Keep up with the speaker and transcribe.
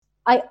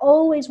I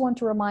always want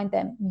to remind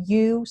them,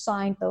 you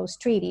signed those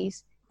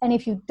treaties. And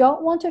if you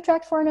don't want to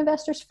attract foreign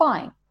investors,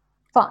 fine.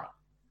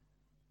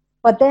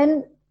 But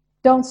then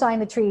don't sign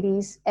the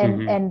treaties.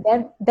 And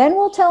then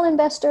we'll tell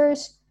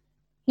investors,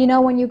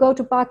 when you go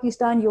to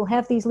Pakistan, you'll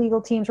have these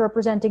legal teams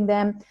representing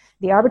them.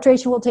 The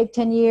arbitration will take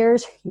 10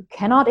 years. You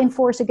cannot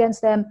enforce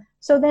against them.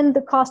 So then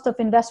the cost of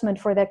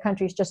investment for that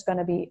country is just going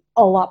to be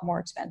a lot more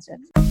expensive.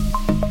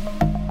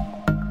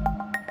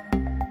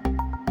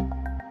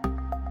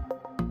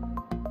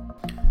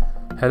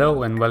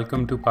 Hello and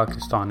welcome to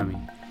Pakistonomy.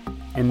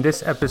 In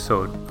this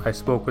episode, I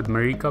spoke with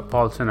Marika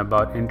Paulsen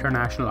about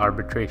international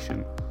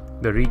arbitration,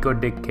 the Reko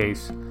Diq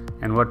case,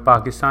 and what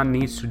Pakistan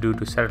needs to do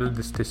to settle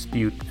this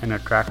dispute and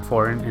attract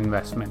foreign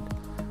investment.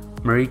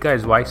 Marika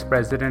is Vice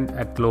President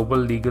at Global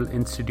Legal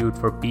Institute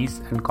for Peace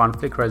and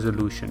Conflict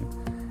Resolution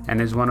and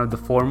is one of the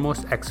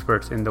foremost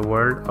experts in the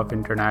world of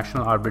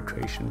international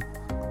arbitration.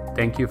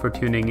 Thank you for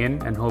tuning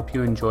in and hope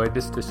you enjoyed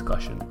this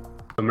discussion.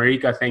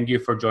 Marika, thank you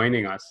for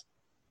joining us.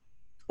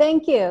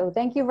 Thank you.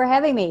 Thank you for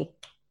having me.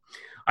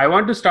 I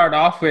want to start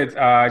off with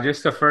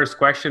just the first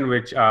question,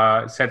 which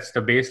sets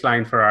the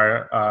baseline for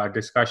our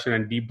discussion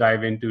and deep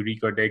dive into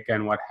Reko Diq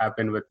and what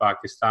happened with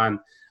Pakistan,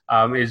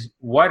 is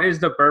what is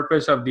the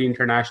purpose of the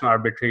international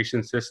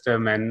arbitration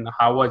system and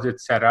how was it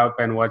set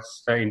up and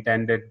what's the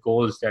intended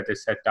goals that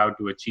is set out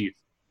to achieve?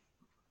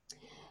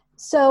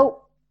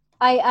 So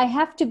I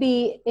have to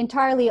be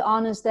entirely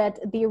honest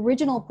that the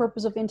original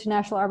purpose of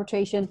international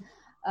arbitration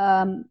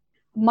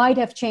might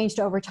have changed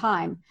over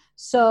time.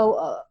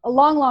 So a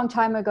long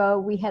time ago,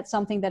 we had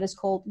something that is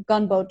called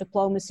gunboat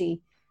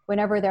diplomacy.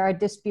 Whenever there are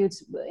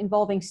disputes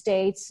involving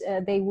states,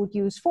 they would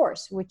use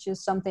force, which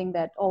is something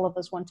that all of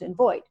us want to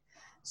avoid.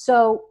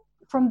 So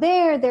from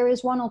there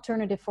is one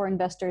alternative for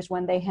investors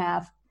when they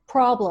have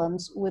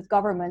problems with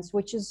governments,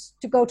 which is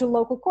to go to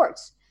local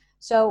courts.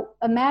 So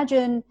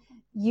imagine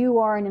you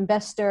are an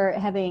investor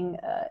having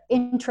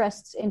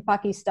interests in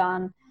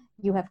Pakistan.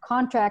 You have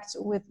contracts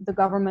with the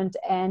government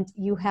and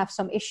you have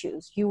some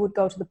issues. You would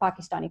go to the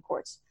Pakistani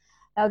courts.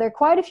 Now, there are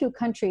quite a few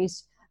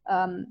countries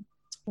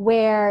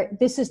where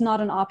this is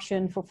not an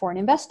option for foreign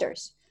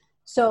investors.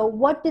 So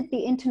what did the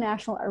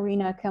international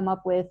arena come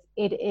up with?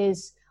 It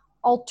is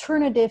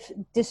alternative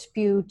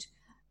dispute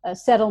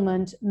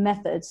settlement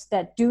methods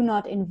that do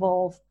not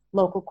involve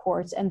local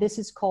courts. And this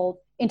is called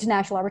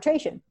international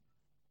arbitration.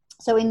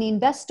 So in the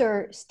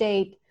investor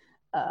state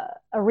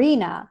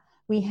arena,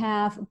 we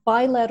have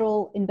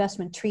bilateral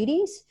investment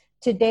treaties.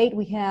 To date,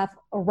 we have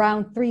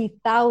around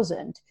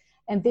 3,000.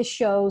 And this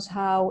shows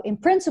how, in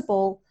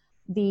principle,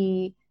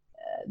 the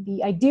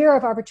idea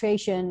of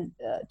arbitration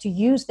to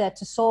use that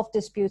to solve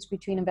disputes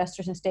between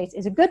investors and states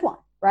is a good one,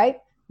 right?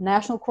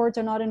 National courts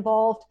are not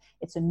involved.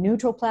 It's a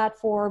neutral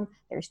platform.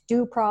 There's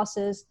due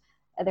process.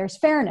 There's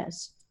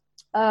fairness.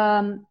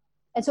 And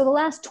so the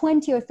last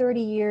 20 or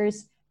 30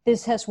 years,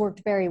 this has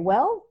worked very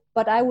well.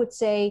 But I would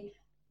say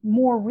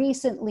more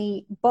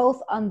recently,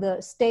 both on the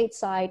state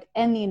side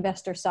and the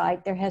investor side,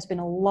 there has been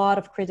a lot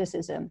of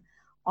criticism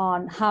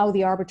on how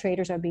the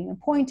arbitrators are being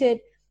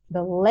appointed,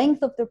 the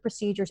length of the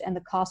procedures, and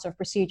the cost of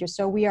procedures.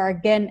 So we are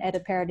again at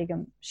a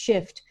paradigm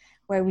shift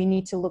where we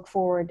need to look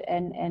forward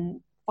and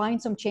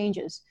find some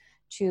changes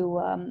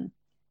to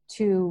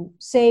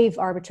save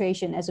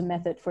arbitration as a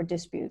method for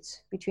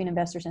disputes between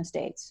investors and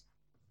states.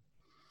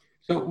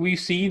 So we've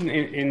seen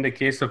in the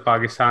case of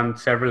Pakistan,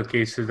 several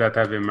cases that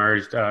have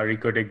emerged,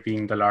 Reko Diq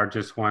being the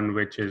largest one,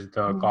 which is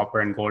the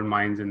copper and gold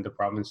mines in the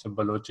province of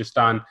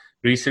Balochistan.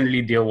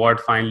 Recently, the award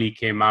finally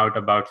came out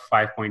about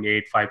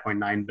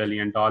 $5.9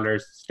 billion.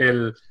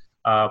 Still,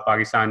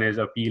 Pakistan is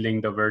appealing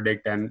the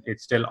verdict and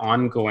it's still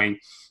ongoing.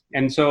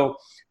 And so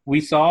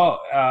we saw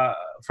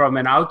from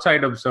an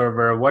outside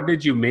observer, what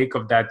did you make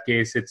of that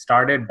case? It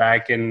started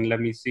back in,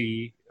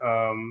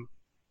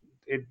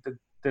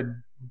 the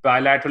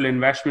bilateral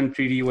investment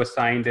treaty was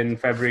signed in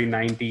February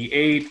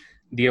 98.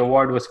 The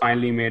award was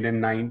finally made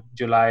in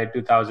July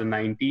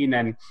 2019.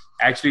 And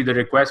actually the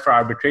request for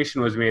arbitration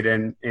was made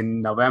in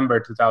November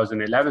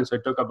 2011. So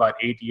it took about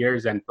 8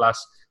 years and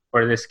plus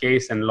for this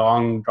case and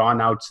long drawn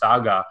out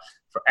saga.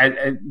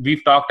 And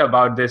we've talked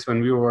about this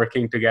when we were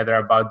working together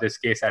about this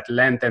case at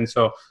length. And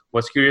so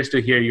was curious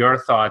to hear your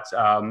thoughts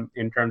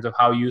in terms of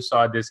how you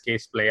saw this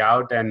case play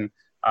out and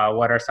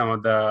what are some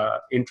of the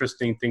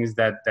interesting things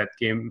that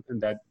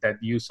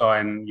you saw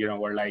and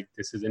were like,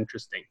 this is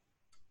interesting?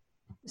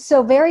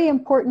 So very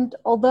important,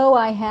 although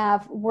I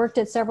have worked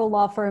at several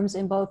law firms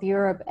in both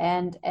Europe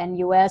and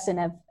US and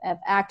have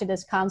acted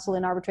as counsel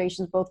in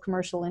arbitrations, both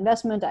commercial and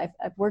investment. I've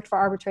worked for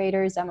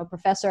arbitrators. I'm a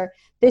professor.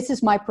 This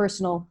is my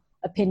personal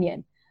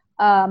opinion.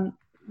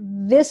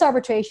 This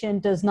arbitration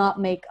does not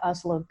make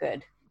us look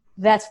good.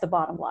 That's the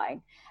bottom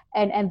line.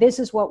 And this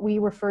is what we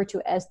refer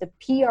to as the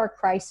PR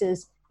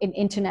crisis in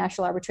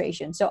international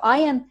arbitration. So I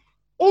am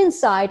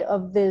inside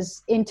of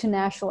this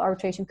international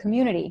arbitration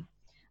community.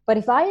 But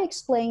if I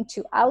explain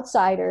to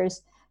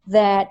outsiders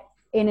that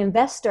an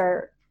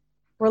investor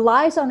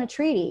relies on a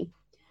treaty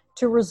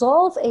to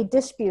resolve a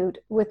dispute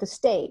with the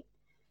state,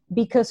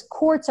 because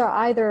courts are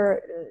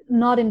either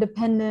not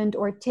independent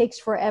or it takes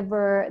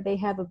forever. They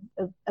have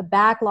a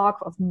backlog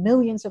of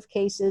millions of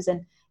cases,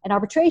 and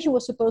arbitration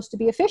was supposed to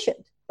be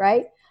efficient,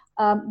 right?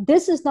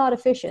 This is not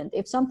efficient.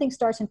 If something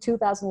starts in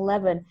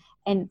 2011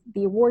 and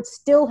the award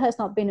still has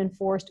not been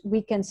enforced,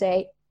 we can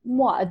say,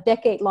 a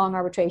decade-long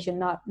arbitration,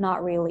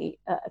 not really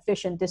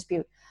efficient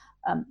dispute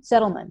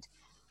settlement.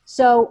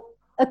 So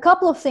a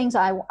couple of things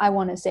I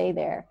want to say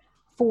there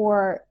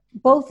for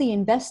both the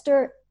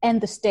investor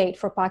and the state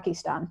for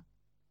Pakistan.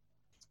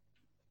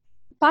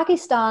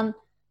 Pakistan,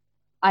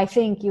 I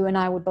think you and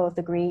I would both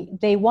agree,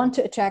 they want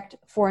to attract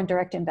foreign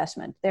direct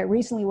investment. There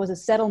recently was a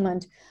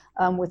settlement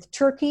with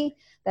Turkey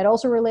that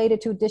also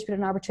related to dispute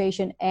and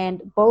arbitration,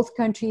 and both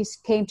countries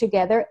came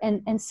together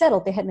and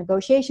settled. They had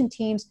negotiation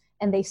teams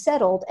and they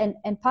settled,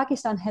 and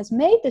Pakistan has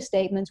made the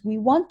statements, we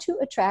want to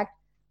attract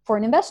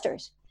foreign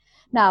investors.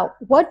 Now,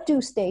 what do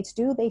states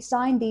do? They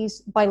sign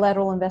these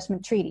bilateral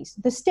investment treaties.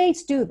 The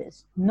states do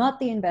this, not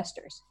the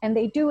investors. And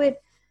they do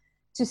it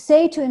to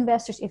say to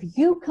investors, if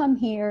you come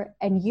here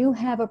and you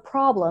have a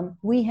problem,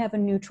 we have a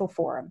neutral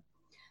forum.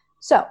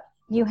 So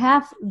you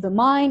have the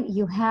mine,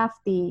 you have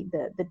the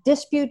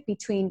dispute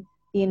between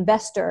the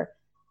investor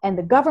and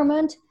the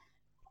government.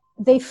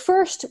 They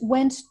first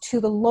went to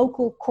the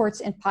local courts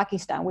in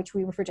Pakistan, which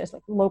we refer to as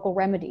like local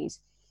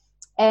remedies.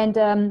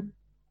 And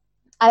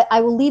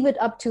I will leave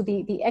it up to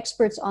the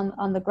experts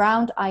on the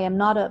ground. I am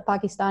not a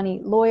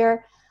Pakistani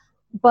lawyer,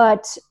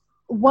 but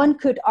one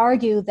could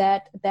argue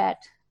that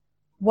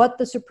what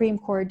the Supreme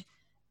Court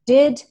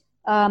did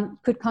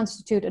could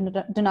constitute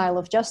a denial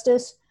of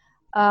justice.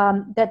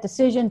 That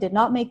decision did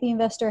not make the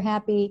investor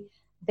happy.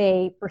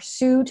 They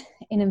pursued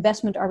an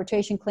investment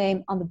arbitration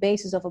claim on the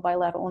basis of a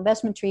bilateral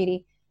investment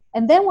treaty.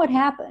 And then what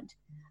happened?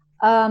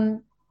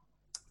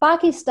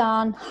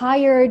 Pakistan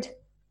hired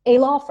a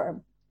law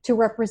firm to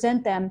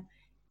represent them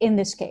in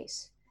this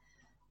case.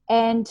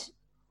 And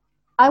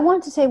I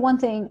want to say one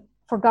thing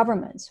for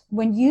governments.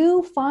 When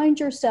you find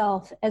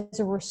yourself as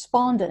a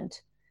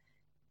respondent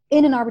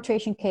in an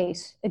arbitration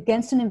case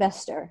against an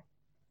investor,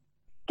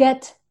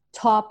 get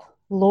top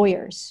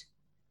lawyers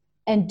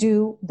and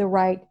do the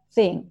right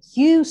thing.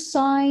 You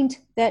signed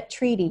that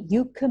treaty.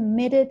 You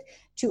committed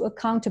to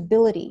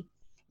accountability.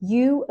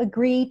 You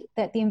agreed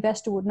that the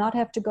investor would not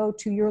have to go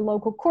to your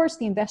local courts.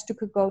 The investor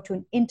could go to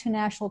an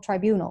international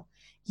tribunal.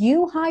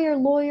 You hire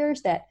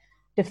lawyers that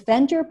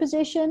defend your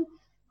position,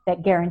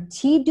 that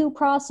guarantee due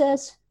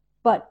process,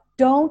 but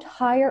don't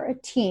hire a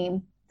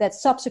team that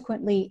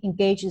subsequently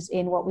engages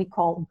in what we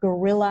call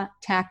guerrilla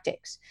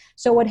tactics.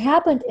 So what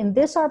happened in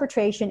this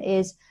arbitration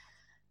is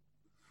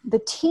the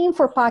team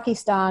for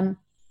Pakistan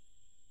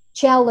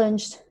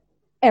challenged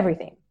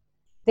everything.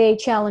 They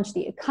challenged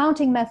the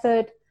accounting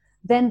method,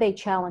 then they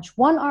challenged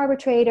one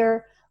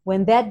arbitrator.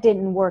 When that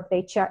didn't work,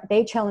 they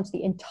challenged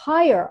the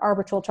entire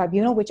arbitral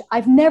tribunal, which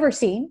I've never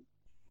seen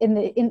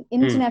in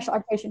international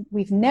arbitration.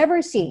 We've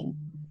never seen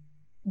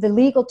the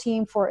legal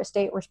team for a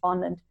state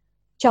respondent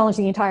challenge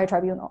the entire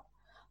tribunal.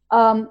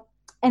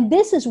 And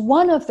this is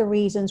one of the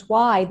reasons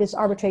why this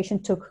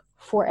arbitration took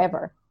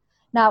forever.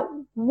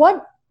 Now,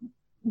 what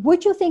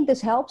would you think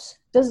this helps?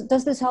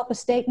 Does this help a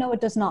state? No,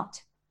 it does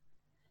not.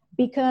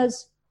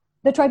 Because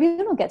the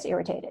tribunal gets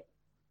irritated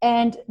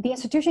and the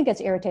institution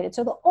gets irritated.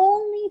 So the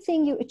only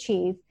thing you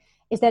achieve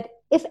is that,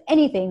 if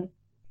anything,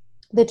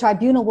 the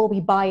tribunal will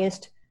be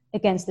biased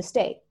against the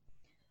state.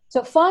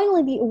 So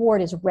finally, the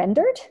award is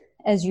rendered,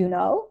 as you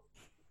know,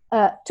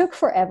 took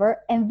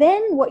forever. And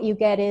then what you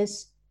get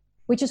is,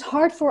 which is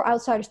hard for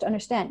outsiders to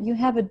understand, you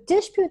have a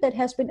dispute that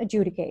has been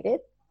adjudicated.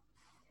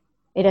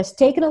 It has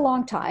taken a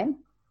long time.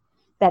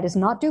 That is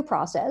not due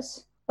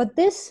process, but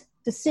this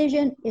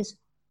decision is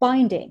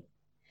binding.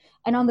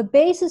 And on the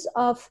basis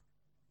of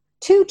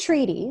two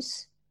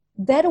treaties,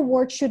 that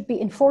award should be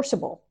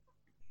enforceable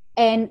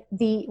and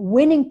the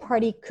winning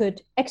party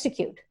could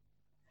execute.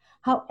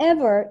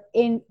 However,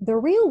 in the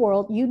real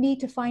world, you need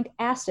to find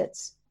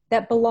assets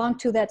that belong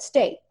to that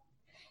state.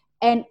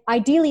 And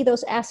ideally,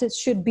 those assets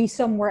should be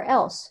somewhere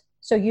else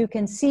so you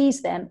can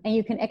seize them and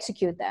you can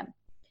execute them.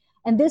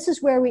 And this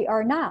is where we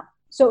are now.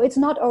 So it's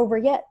not over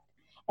yet.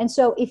 And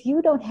so if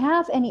you don't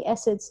have any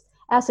assets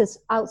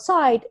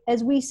outside,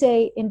 as we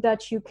say in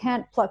Dutch, you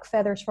can't pluck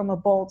feathers from a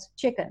bald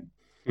chicken.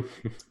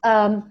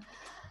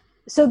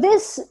 So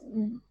this,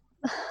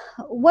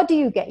 what do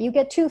you get? You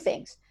get two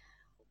things.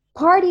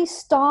 Parties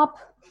stop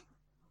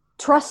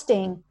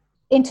trusting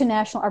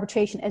international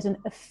arbitration as an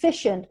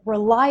efficient,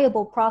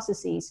 reliable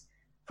processes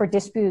for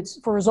disputes,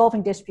 for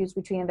resolving disputes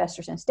between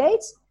investors and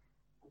states,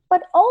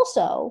 but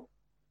also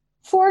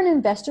foreign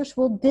investors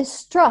will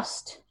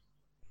distrust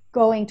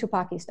going to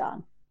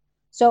Pakistan.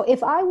 So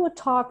if I would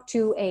talk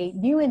to a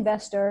new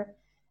investor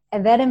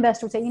and that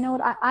investor would say, you know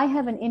what, I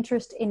have an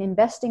interest in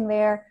investing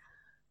there.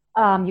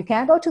 You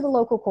can't go to the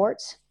local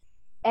courts.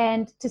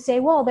 And to say,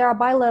 well, there are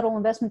bilateral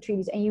investment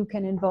treaties and you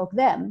can invoke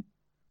them.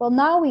 Well,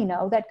 now we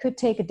know that could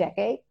take a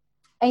decade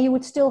and you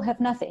would still have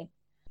nothing.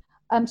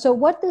 So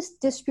what this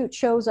dispute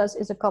shows us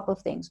is a couple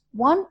of things.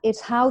 One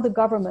is how the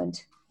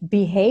government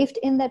behaved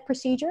in that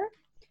procedure.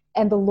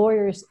 and the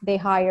lawyers they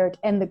hired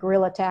and the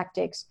guerrilla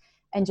tactics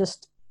and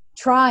just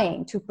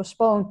trying to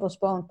postpone.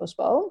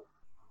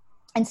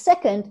 And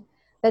second,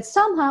 that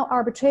somehow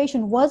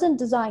arbitration wasn't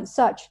designed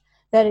such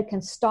that it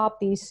can stop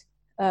these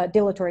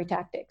dilatory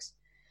tactics.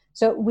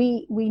 So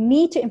we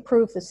need to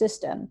improve the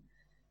system,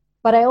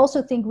 but I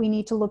also think we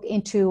need to look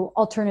into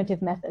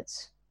alternative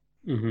methods.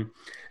 Mm-hmm.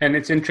 And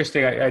it's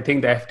interesting. I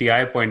think the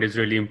FDI point is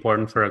really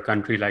important for a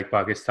country like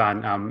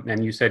Pakistan.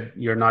 And you said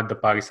you're not the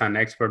Pakistan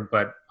expert,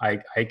 but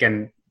I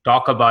can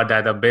talk about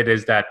that a bit.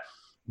 Is that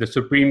the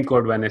Supreme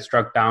Court, when it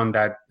struck down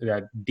that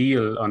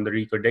deal on the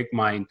Reko Diq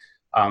mine,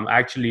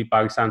 actually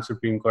Pakistan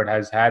Supreme Court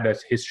has had a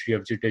history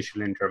of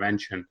judicial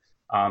intervention.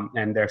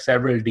 And there are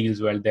several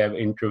deals where they have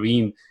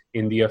intervened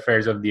in the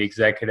affairs of the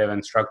executive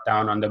and struck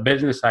down on the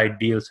business side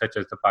deals such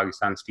as the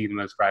Pakistan Steel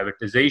Mills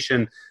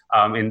privatization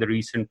in the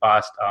recent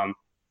past.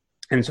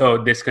 And so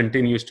this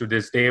continues to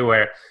this day,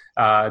 where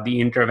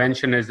the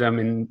interventionism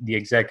in the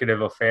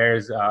executive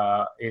affairs,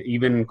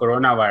 even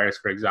coronavirus,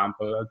 for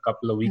example, a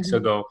couple of weeks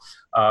ago,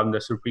 the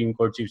Supreme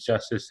Court Chief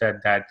Justice said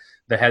that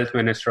the health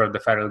minister of the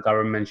federal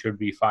government should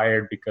be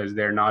fired because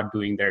they're not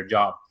doing their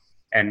job.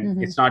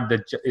 And it's not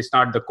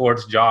the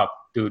court's job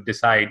to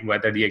decide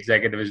whether the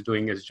executive is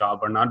doing his job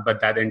or not, but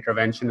that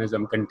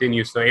interventionism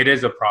continues. So it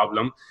is a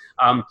problem.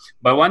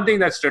 But one thing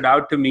that stood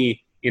out to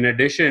me, in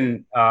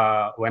addition,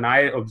 when I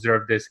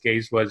observed this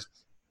case, was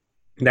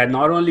that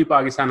not only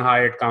Pakistan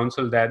hired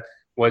counsel that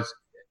was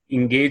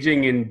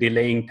engaging in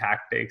delaying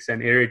tactics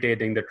and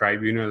irritating the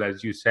tribunal,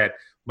 as you said,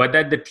 but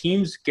that the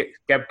teams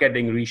kept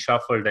getting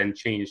reshuffled and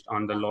changed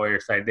on the lawyer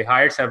side. They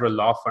hired several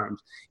law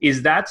firms.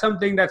 Is that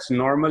something that's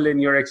normal in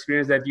your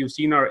experience that you've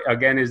seen? Or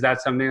again, is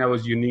that something that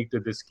was unique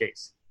to this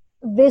case?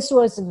 This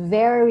was a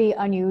very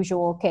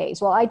unusual case.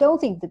 Well, I don't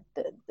think that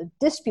the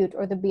dispute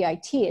or the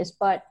BIT is,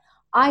 but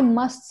I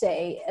must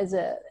say, as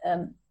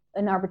an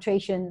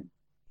arbitration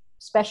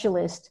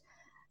specialist,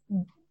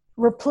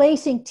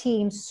 replacing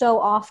teams so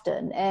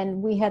often,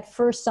 and we had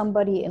first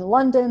somebody in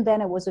London,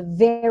 then it was a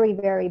very,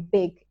 very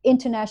big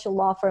international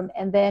law firm,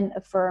 and then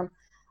a firm,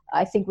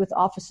 I think, with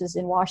offices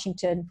in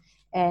Washington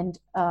and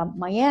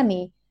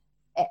Miami,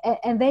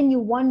 and then you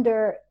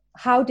wonder,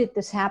 how did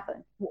this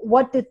happen?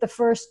 What did the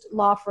first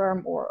law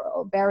firm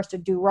or barrister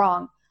do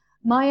wrong?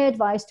 My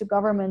advice to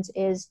governments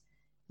is,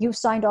 you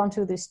signed on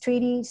to these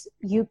treaties,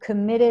 you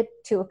committed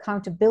to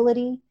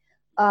accountability.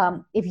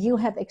 If you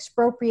have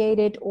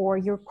expropriated or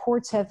your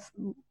courts have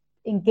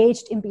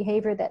engaged in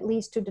behavior that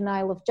leads to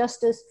denial of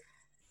justice,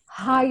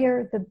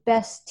 hire the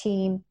best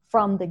team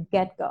from the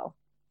get-go.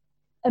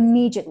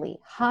 Immediately.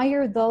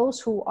 Hire those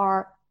who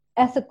are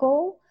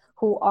ethical,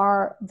 who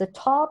are the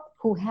top,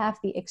 who have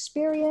the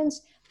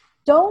experience.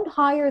 Don't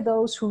hire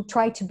those who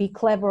try to be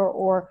clever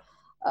or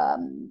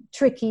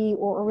tricky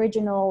or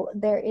original.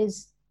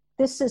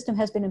 This system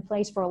has been in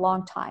place for a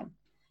long time,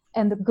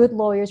 and the good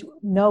lawyers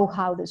know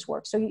how this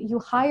works. So you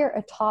hire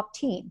a top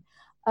team.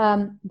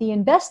 The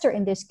investor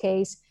in this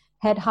case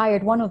had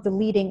hired one of the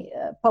leading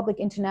public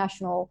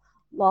international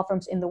law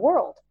firms in the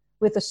world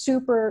with a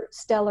super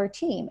stellar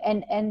team.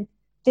 And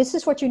this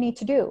is what you need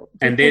to do.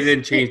 And they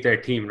didn't change their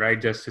team, right?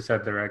 Just to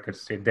set the record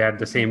straight. They had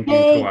the same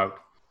team throughout.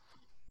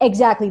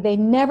 Exactly. They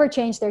never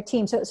changed their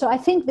team. So I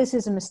think this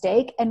is a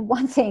mistake. And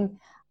one thing,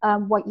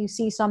 what you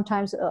see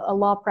sometimes a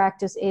law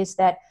practice is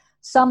that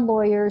some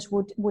lawyers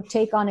would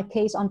take on a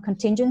case on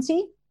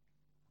contingency.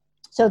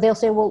 So they'll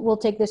say, well, we'll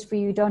take this for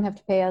you. You don't have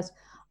to pay us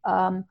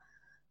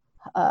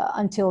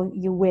until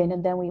you win,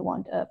 and then we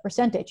want a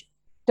percentage.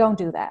 Don't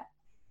do that.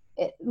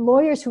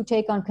 Lawyers who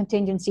take on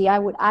contingency, I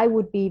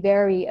would be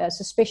very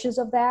suspicious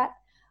of that.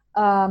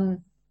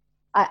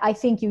 I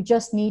think you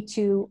just need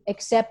to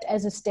accept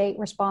as a state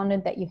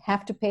respondent that you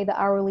have to pay the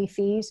hourly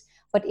fees.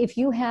 But if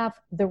you have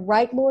the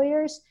right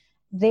lawyers,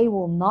 they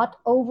will not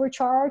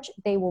overcharge.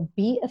 They will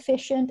be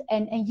efficient.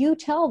 And you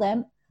tell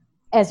them,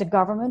 as a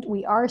government,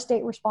 we are a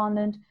state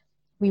respondent.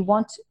 We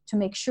want to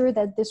make sure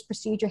that this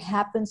procedure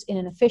happens in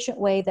an efficient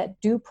way, that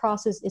due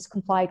process is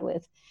complied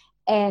with.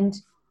 And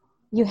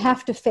you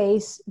have to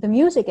face the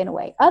music in a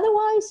way.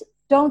 Otherwise,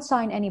 don't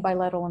sign any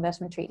bilateral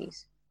investment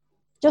treaties.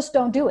 Just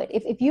don't do it.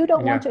 If you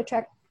don't want to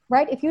attract,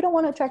 right? If you don't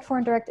want to attract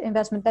foreign direct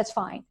investment, that's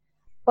fine.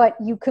 But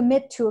you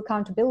commit to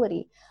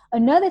accountability.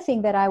 Another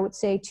thing that I would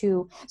say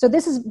too, so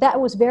that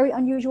was very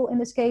unusual in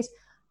this case.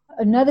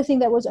 Another thing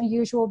that was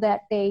unusual,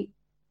 that they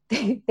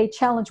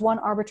challenged one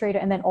arbitrator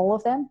and then all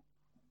of them.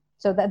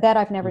 So that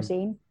I've never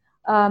seen.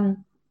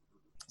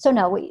 So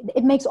no,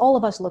 it makes all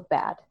of us look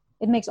bad.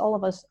 It makes all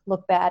of us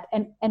look bad.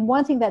 And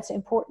one thing that's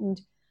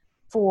important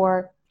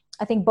for,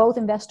 I think, both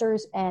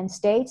investors and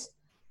states,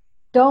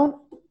 don't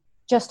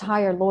just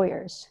hire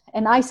lawyers.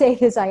 And I say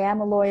this, I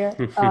am a lawyer.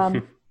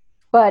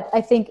 But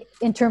I think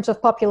in terms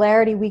of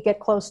popularity, we get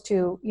close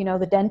to,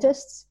 the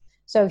dentists.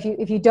 So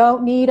if you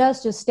don't need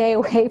us, just stay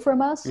away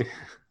from us.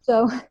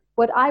 So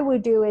what I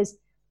would do is,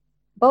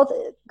 both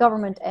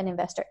government and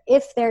investor,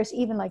 if there's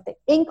even like the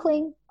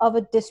inkling of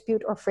a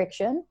dispute or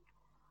friction,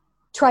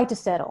 try to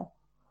settle.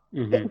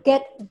 Mm-hmm.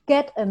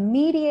 Get a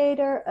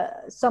mediator,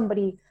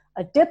 somebody,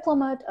 a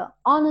diplomat, an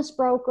honest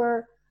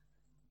broker.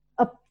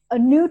 a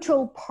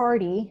neutral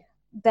party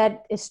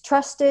that is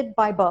trusted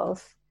by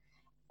both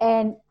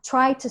and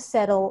try to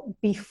settle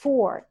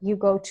before you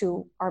go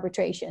to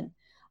arbitration.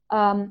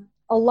 A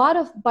lot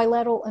of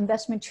bilateral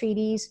investment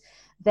treaties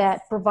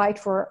that provide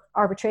for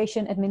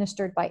arbitration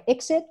administered by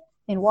ICSID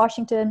in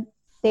Washington,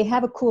 they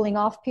have a cooling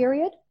off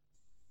period.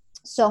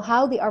 So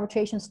how the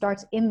arbitration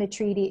starts in the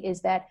treaty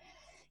is that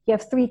you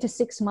have 3 to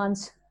 6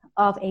 months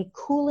of a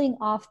cooling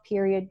off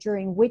period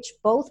during which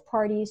both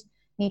parties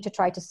need to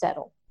try to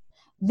settle.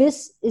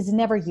 This is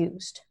never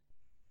used.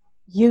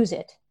 Use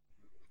it.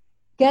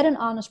 Get an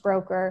honest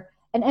broker.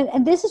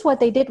 And this is what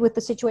they did with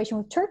the situation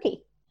with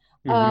Turkey.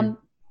 Mm-hmm.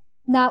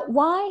 Now,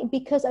 why?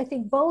 Because I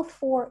think both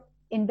for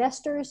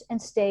investors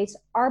and states,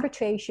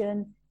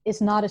 arbitration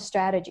is not a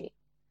strategy.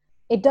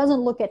 It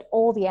doesn't look at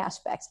all the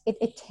aspects.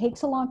 It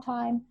takes a long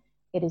time.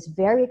 It is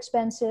very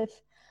expensive.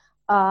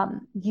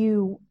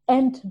 You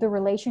end the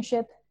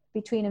relationship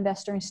between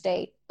investor and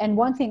state. And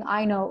one thing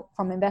I know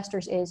from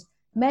investors is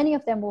many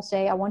of them will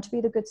say, I want to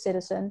be the good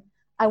citizen.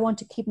 I want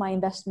to keep my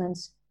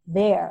investments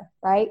there,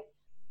 right?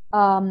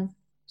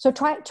 So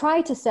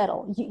try to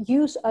settle.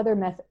 Use other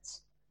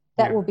methods.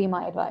 That will be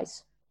my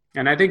advice.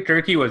 And I think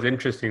Turkey was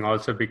interesting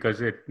also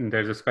because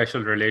there's a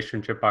special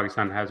relationship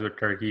Pakistan has with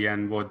Turkey,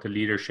 and both the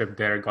leadership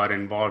there got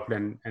involved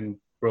and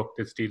broke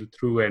this deal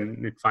through,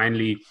 and it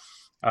finally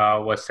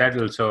was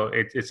settled. So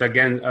it's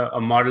again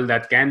a model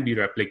that can be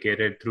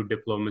replicated through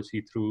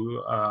diplomacy,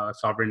 through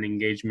sovereign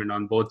engagement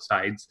on both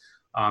sides.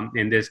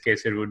 In this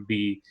case, it would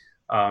be,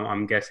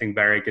 I'm guessing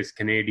BEREC is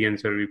Canadian,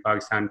 so it would be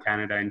Pakistan,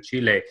 Canada, and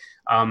Chile.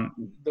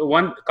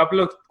 Couple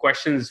of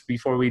questions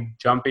before we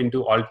jump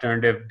into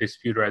alternative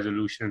dispute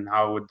resolution.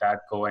 How would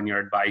that go, and your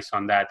advice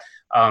on that?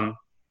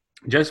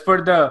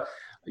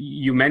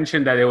 You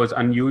mentioned that it was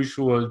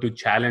unusual to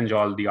challenge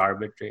all the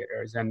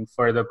arbitrators. And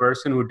for the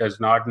person who does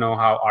not know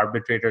how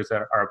arbitrators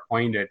are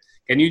appointed,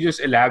 can you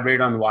just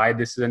elaborate on why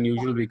this is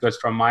unusual? Because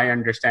from my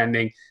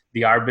understanding,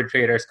 the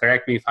arbitrators,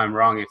 correct me if I'm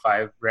wrong, if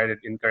I've read it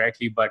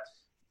incorrectly, but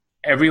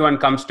everyone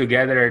comes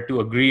together to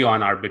agree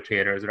on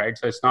arbitrators, right?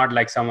 So it's not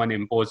like someone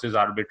imposes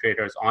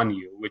arbitrators on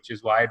you, which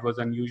is why it was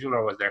unusual,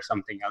 or was there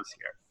something else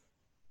here?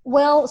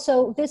 Well,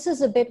 so this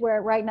is a bit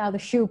where right now the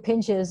shoe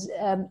pinches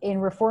in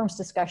reforms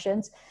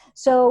discussions.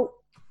 So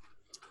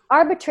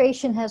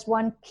arbitration has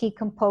one key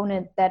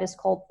component that is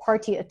called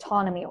party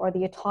autonomy, or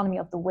the autonomy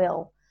of the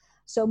will.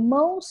 So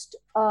most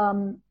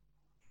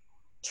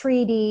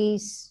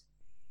treaties,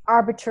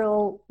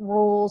 arbitral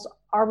rules,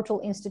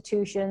 arbitral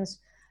institutions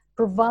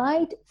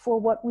provide for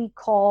what we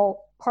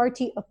call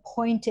party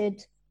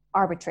appointed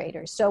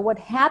arbitrators. So what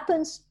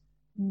happens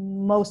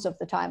most of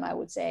the time, I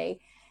would say,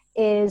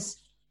 is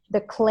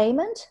the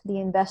claimant, the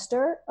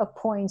investor,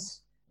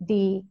 appoints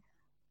the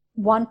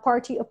one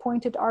party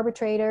appointed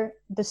arbitrator,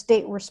 the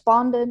state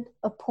respondent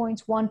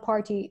appoints one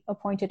party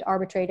appointed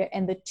arbitrator,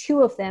 and the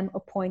two of them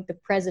appoint the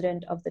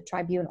president of the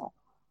tribunal.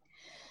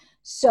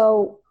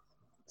 So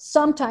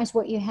sometimes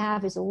what you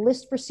have is a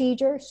list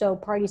procedure, so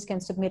parties can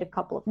submit a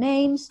couple of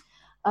names,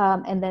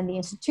 and then the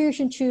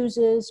institution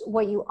chooses.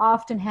 What you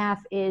often have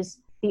is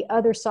the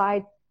other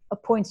side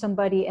appoints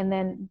somebody, and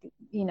then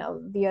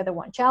the other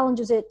one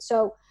challenges it.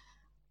 So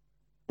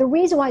the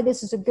reason why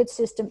this is a good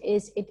system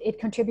is it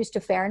contributes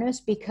to fairness,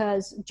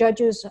 because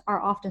judges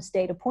are often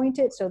state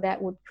appointed, so that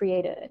would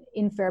create an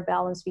unfair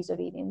balance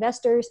vis-a-vis the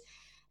investors.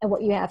 And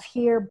what you have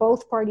here,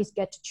 both parties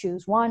get to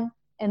choose one,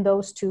 and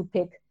those two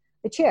pick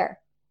the chair.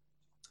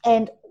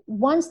 And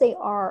once they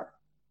are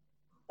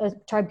a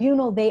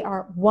tribunal, they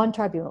are one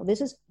tribunal. This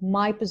is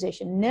my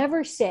position.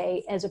 Never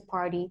say as a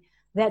party,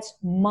 that's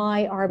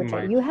my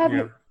arbitrator. You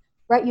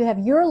have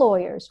your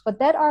lawyers, but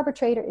that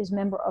arbitrator is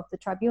member of the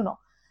tribunal.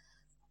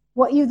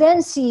 What you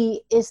then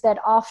see is that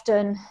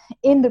often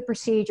in the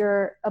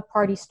procedure, a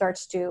party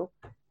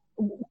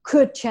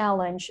could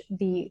challenge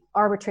the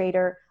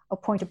arbitrator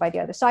appointed by the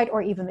other side,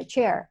 or even the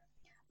chair.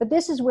 But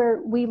this is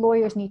where we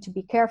lawyers need to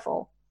be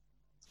careful.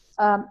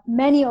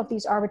 Many of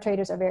these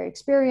arbitrators are very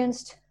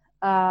experienced.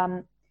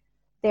 There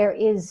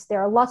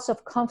are lots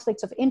of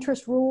conflicts of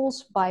interest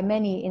rules by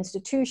many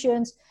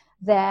institutions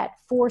that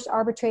force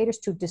arbitrators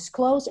to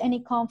disclose any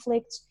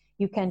conflicts.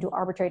 You can do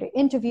arbitrator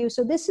interviews.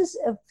 So this is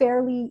a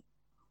fairly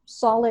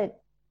solid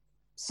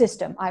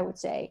system, I would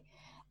say.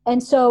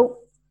 And so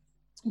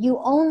you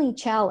only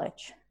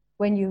challenge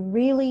when you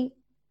really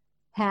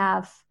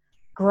have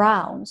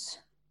grounds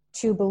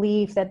to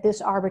believe that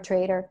this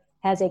arbitrator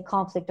has a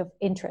conflict of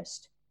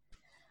interest.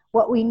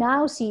 What we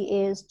now see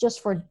is,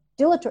 just for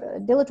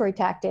dilatory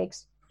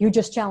tactics, you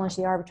just challenge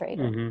the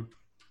arbitrator.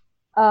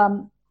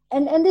 Mm-hmm.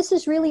 And this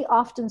is really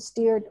often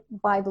steered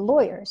by the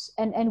lawyers,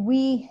 and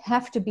we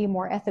have to be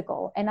more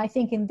ethical. And I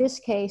think in this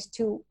case,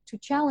 to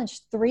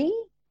challenge three,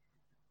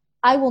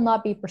 I will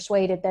not be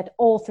persuaded that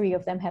all three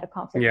of them had a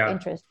conflict of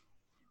interest,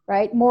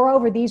 right?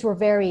 Moreover, these were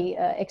very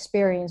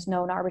experienced,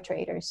 known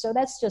arbitrators. So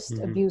that's just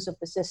abuse of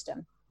the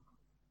system.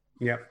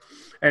 Yeah.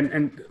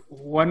 And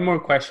one more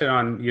question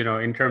on,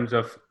 in terms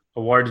of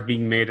awards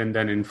being made and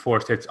then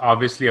enforced, it's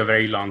obviously a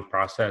very long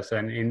process.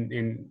 And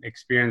in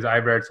experience,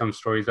 I've read some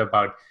stories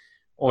about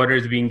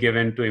orders being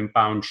given to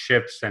impound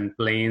ships and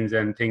planes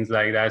and things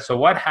like that. So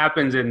what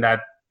happens in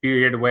that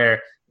period where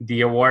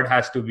the award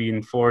has to be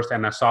enforced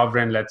and a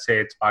sovereign, let's say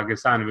it's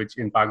Pakistan, which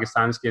in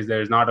Pakistan's case,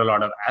 there's not a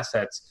lot of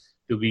assets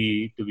to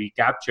be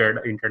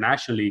captured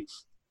internationally.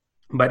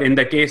 But in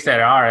the case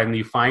there are, and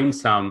you find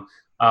some,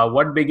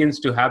 what begins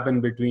to happen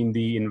between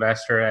the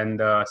investor and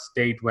the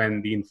state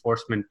when the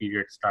enforcement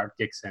period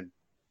kicks in?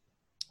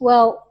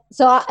 Well,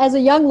 so as a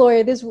young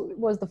lawyer, this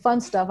was the fun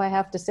stuff, I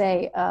have to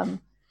say,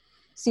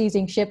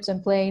 seizing ships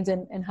and planes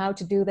and how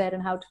to do that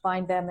and how to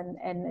find them.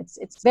 And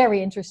it's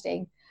very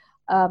interesting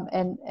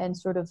and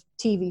sort of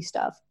TV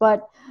stuff.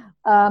 But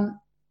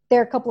there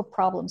are a couple of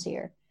problems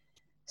here.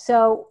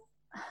 So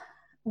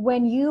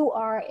when you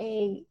are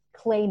a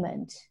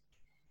claimant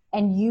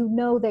and you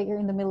know that you're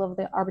in the middle of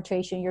the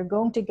arbitration, you're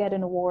going to get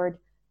an award,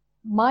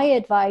 my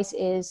advice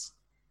is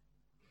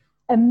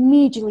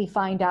immediately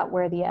find out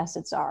where the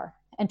assets are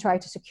and try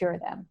to secure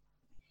them.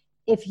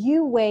 If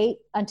you wait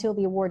until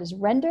the award is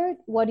rendered,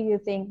 what do you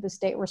think the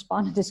state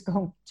respondent is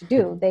going to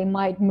do? They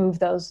might move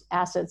those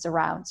assets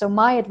around. So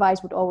my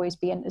advice would always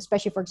be, and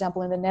especially, for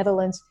example, in the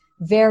Netherlands,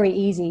 very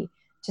easy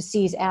to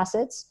seize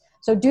assets.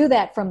 So do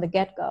that from the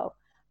get-go.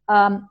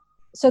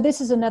 So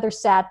this is another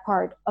sad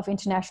part of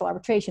international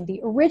arbitration. The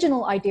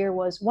original idea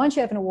was once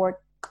you have an award,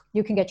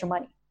 you can get your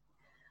money.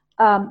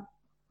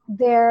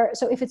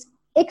 So if it's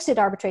ICSID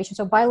arbitration,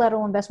 so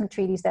bilateral investment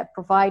treaties that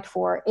provide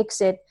for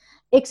ICSID,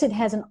 ICSID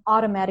has an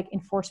automatic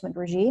enforcement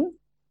regime.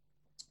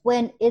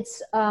 When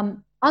it's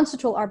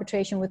UNCITRAL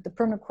arbitration with the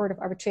Permanent Court of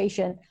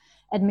Arbitration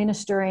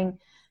administering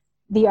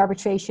the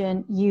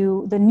arbitration,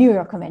 the New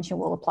York Convention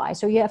will apply.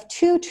 So you have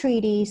two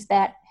treaties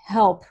that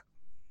help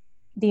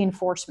the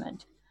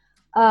enforcement.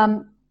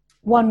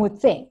 One would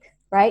think,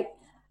 right?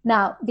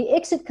 Now, the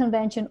ICSID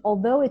Convention,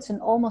 although it's an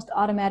almost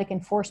automatic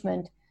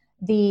enforcement,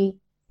 the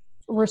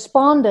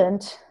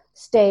respondent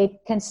state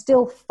can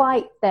still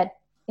fight that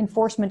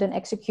enforcement and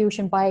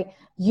execution by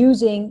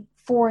using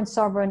foreign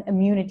sovereign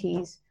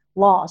immunities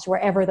laws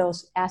wherever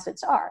those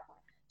assets are.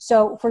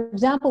 So, for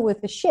example,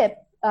 with the ship,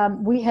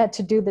 we had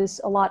to do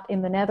this a lot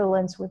in the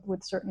Netherlands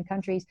with certain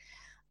countries.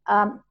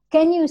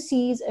 Can you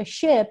seize a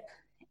ship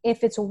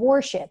if it's a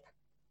warship?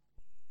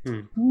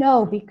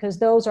 No, because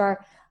those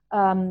are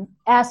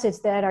assets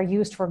that are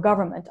used for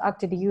government,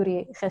 acte de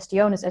jure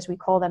gestionis, as we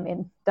call them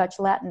in Dutch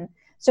Latin.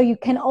 So you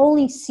can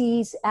only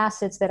seize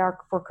assets that are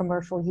for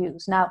commercial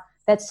use. Now,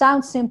 that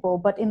sounds simple,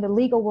 but in the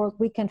legal world,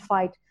 we can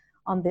fight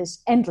on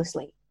this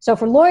endlessly. So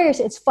for lawyers,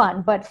 it's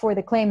fun, but for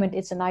the claimant,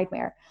 it's a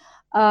nightmare.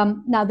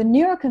 Now, the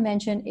New York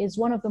Convention is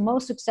one of the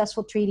most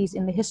successful treaties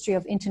in the history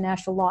of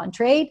international law and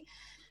trade.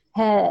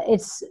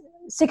 It's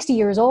 60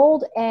 years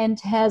old and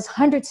has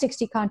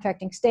 160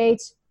 contracting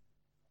states.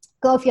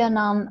 Kofi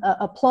Annan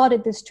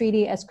applauded this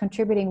treaty as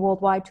contributing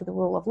worldwide to the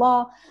rule of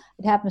law.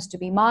 It happens to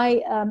be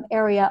my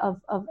area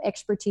of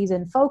expertise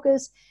and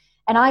focus.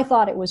 And I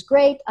thought it was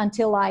great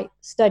until I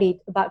studied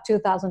about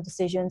 2,000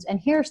 decisions. And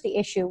here's the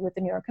issue with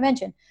the New York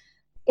Convention.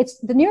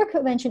 The New York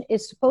Convention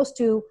is supposed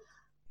to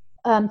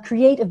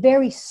create a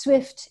very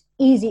swift,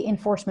 easy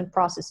enforcement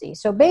processes.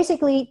 So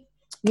basically,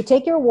 you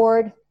take your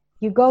award,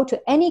 you go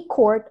to any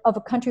court of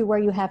a country where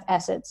you have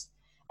assets,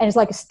 and it's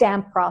like a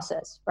stamp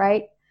process,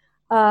 right?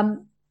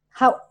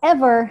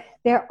 However,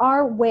 there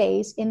are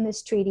ways in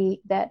this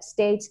treaty that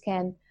states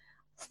can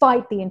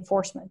fight the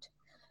enforcement.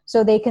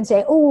 So they can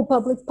say, oh,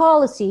 public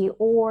policy,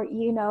 or,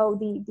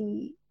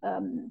 the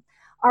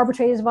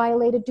arbitrators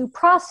violated due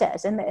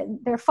process, and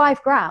there are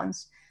 5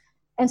 grounds.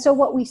 And so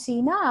what we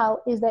see now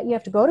is that you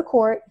have to go to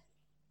court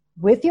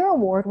with your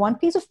award, one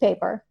piece of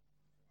paper,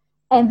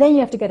 and then you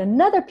have to get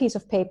another piece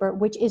of paper,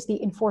 which is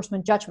the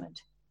enforcement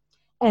judgment.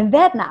 And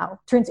that now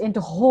turns into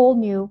a whole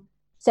new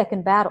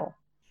second battle.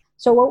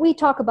 So what we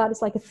talk about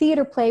is like a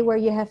theater play where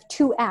you have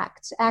 2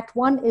 acts. Act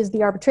 1 is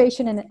the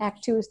arbitration and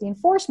Act 2 is the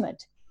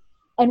enforcement.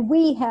 And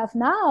we have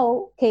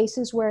now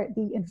cases where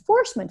the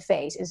enforcement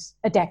phase is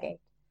a decade.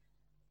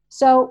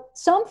 So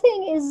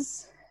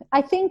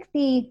I think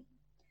the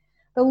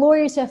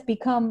lawyers have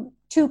become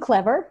too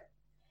clever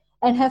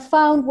and have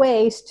found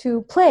ways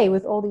to play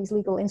with all these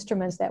legal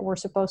instruments that were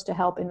supposed to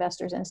help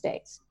investors and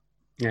states.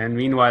 And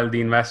meanwhile,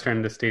 the investor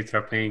and the states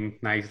are paying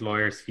nice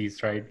lawyers'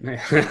 fees, right?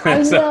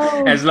 I So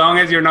know. as long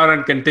as you're not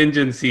on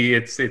contingency,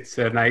 it's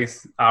a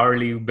nice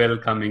hourly bill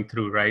coming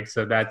through, right?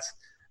 So that's,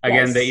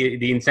 again, Yes.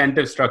 the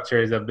incentive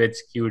structure is a bit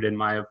skewed, in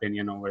my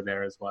opinion, over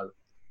there as well.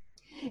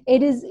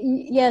 It is,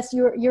 yes,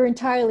 you're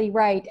entirely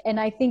right. And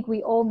I think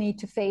we all need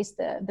to face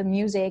the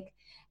music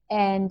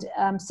and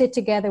sit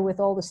together with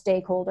all the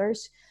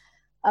stakeholders.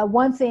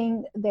 One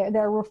thing,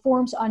 there are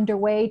reforms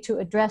underway to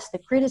address the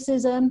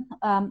criticism.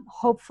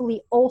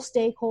 Hopefully all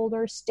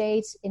stakeholders,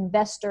 states,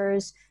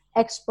 investors,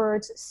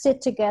 experts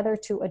sit together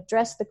to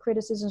address the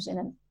criticisms in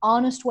an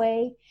honest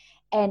way.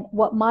 And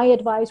what my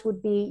advice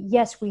would be,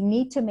 yes, we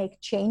need to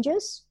make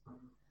changes,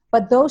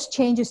 but those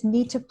changes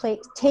need to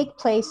take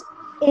place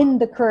in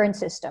the current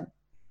system.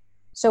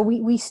 So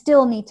we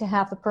still need to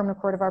have the Permanent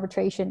Court of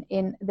Arbitration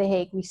in The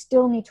Hague. We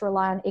still need to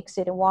rely on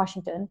ICSID in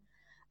Washington.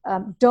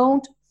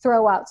 Don't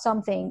throw out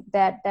something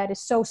that is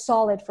so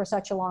solid for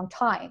such a long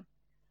time,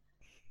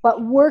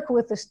 but work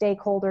with the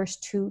stakeholders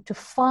to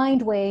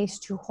find ways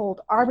to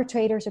hold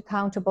arbitrators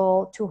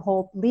accountable, to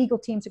hold legal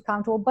teams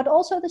accountable, but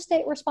also the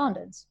state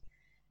respondents.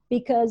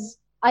 Because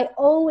I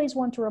always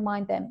want to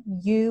remind them,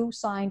 you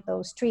signed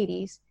those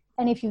treaties.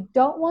 And if you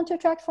don't want to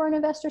attract foreign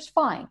investors,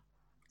 fine.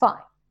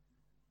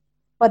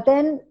 But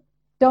then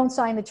don't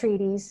sign the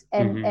treaties.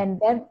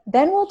 And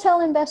then we'll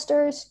tell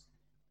investors,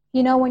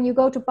 when you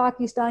go to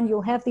Pakistan,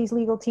 you'll have these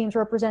legal teams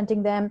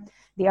representing them.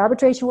 The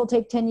arbitration will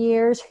take 10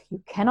 years.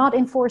 You cannot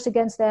enforce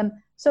against them.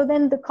 So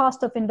then the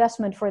cost of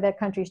investment for that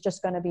country is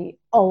just going to be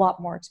a lot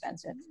more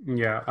expensive.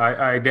 Yeah,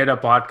 I did a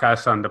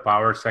podcast on the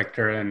power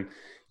sector, and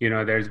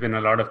there's been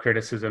a lot of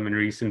criticism in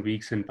recent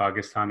weeks in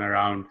Pakistan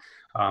around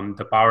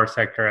the power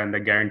sector and the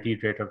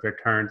guaranteed rate of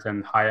returns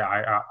and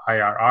high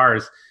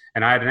IRRs.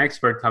 And I had an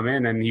expert come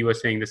in and he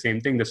was saying the same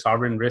thing. The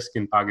sovereign risk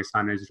in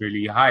Pakistan is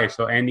really high.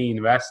 So any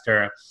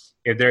investor,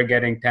 if they're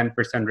getting 10%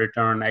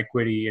 return on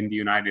equity in the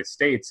United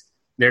States,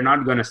 they're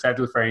not going to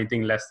settle for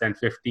anything less than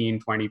 15,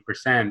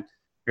 20%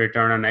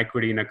 return on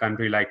equity in a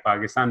country like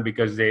Pakistan,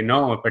 because they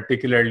know,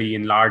 particularly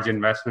in large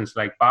investments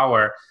like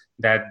power,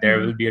 that there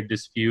will be a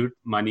dispute,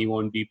 money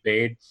won't be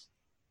paid.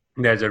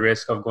 There's a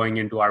risk of going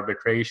into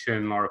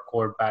arbitration or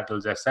court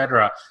battles,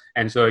 etc.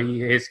 And so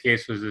his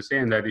case was the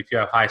same, that if you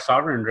have high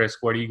sovereign risk,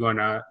 what are you going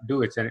to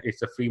do? It's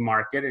a free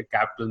market.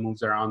 Capital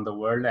moves around the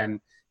world.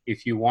 And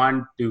if you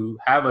want to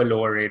have a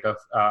lower rate of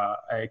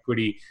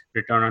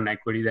return on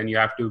equity, then you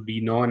have to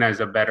be known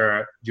as a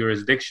better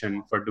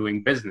jurisdiction for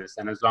doing business.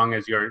 And as long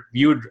as you're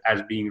viewed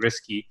as being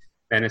risky,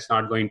 then it's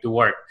not going to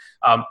work.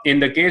 In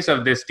the case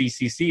of this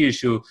TCC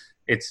issue,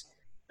 it's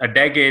a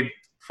decade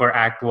for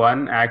Act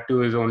 1. Act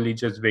 2 is only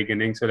just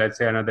beginning. So let's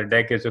say another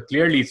decade. So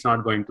clearly it's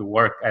not going to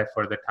work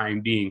for the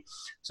time being.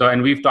 So,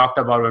 and we've talked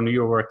about when we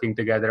were working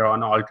together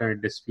on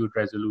alternate dispute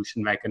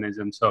resolution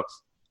mechanisms. So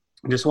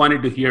just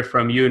wanted to hear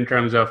from you in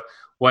terms of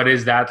what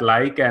is that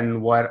like,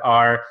 and what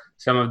are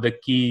some of the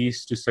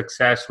keys to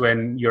success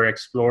when you're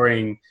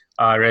exploring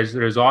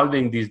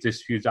resolving these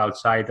disputes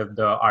outside of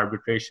the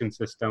arbitration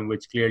system,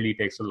 which clearly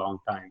takes a long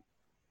time.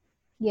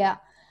 Yeah.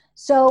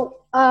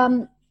 So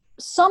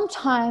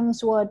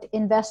sometimes what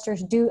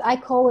investors do, I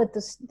call it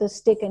the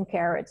stick and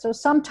carrot. So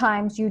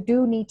sometimes you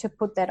do need to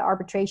put that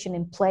arbitration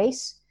in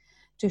place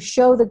to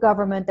show the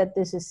government that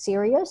this is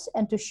serious,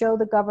 and to show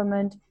the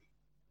government,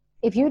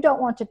 if you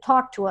don't want to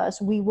talk to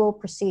us, we will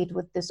proceed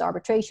with this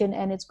arbitration,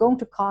 and it's going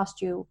to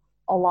cost you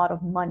a lot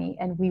of money,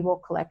 and we will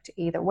collect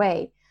either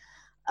way.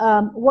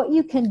 What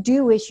you can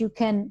do is you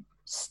can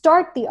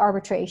start the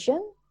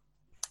arbitration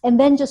and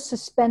then just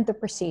suspend the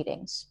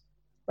proceedings,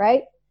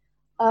 right?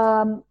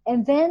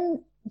 And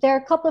then there are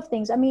a couple of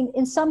things. I mean,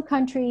 in some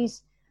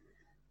countries,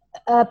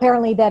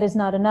 apparently that is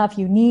not enough.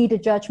 You need a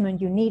judgment.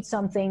 You need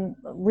something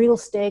real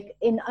stick.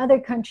 In other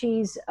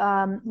countries,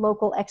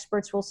 local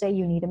experts will say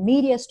you need a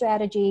media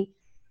strategy.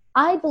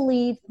 I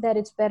believe that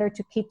it's better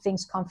to keep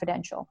things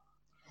confidential.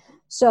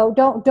 So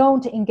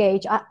don't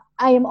engage.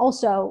 I am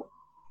also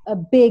a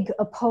big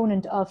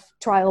opponent of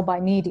trial by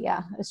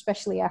media,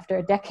 especially after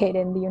a decade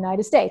in the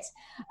United States.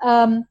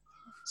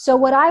 So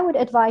what I would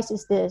advise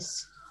is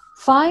this: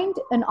 find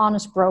an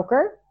honest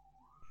broker,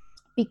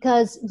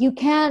 because you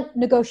can't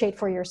negotiate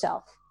for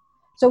yourself.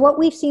 So what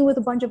we've seen with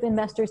a bunch of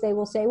investors, they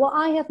will say, well,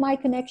 I have my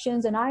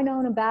connections and I know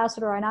an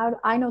ambassador and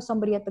I know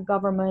somebody at the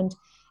government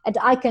and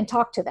I can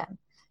talk to them.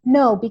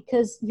 No,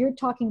 because you're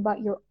talking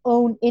about your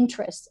own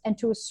interests, and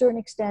to a certain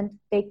extent,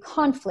 they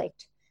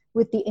conflict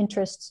with the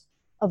interests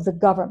of the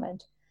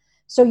government.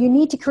 So you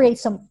need to create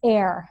some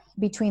air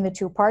between the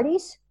two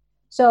parties.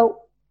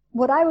 So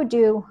what I would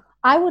do,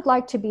 I would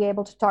like to be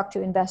able to talk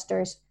to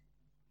investors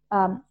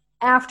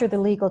after the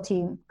legal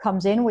team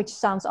comes in, which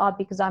sounds odd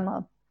because I'm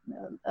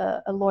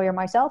a lawyer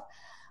myself,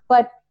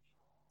 but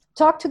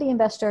talk to the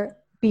investor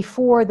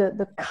before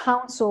the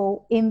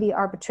counsel in the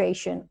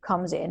arbitration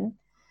comes in.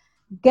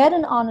 Get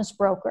an honest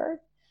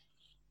broker,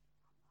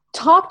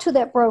 talk to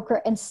that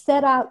broker, and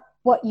set out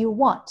what you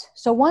want.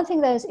 So one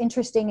thing that is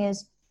interesting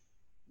is,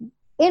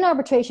 in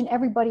arbitration,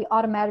 everybody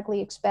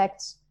automatically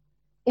expects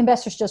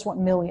investors just want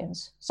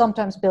millions,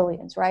 sometimes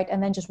billions, right?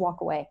 And then just walk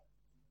away.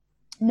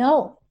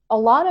 No. A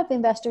lot of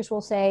investors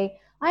will say,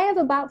 I have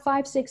about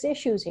 5-6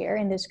 issues here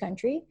in this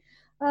country.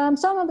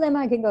 Some of them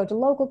I can go to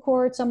local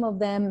court, some of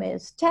them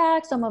is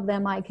tax, some of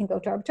them I can go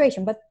to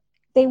arbitration. But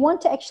they want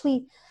to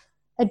actually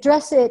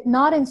address it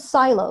not in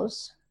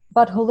silos,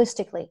 but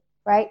holistically,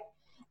 right?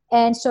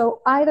 And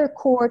so either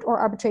court or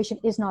arbitration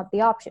is not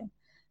the option.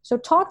 So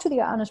talk to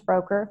the honest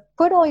broker,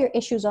 put all your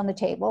issues on the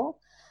table,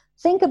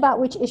 think about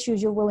which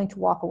issues you're willing to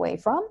walk away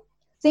from,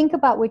 think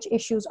about which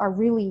issues are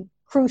really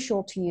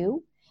crucial to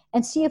you,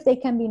 and see if they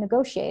can be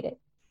negotiated.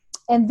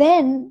 And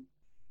then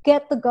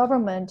get the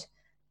government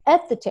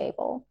at the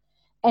table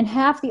and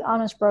have the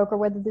honest broker,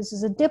 whether this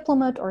is a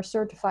diplomat or a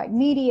certified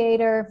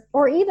mediator,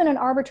 or even an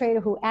arbitrator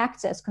who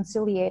acts as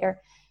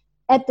conciliator,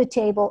 at the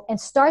table, and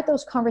start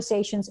those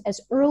conversations as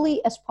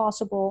early as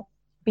possible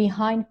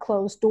behind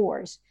closed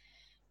doors.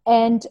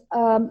 And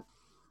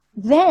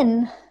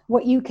Then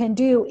what you can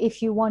do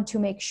if you want to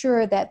make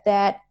sure that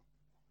that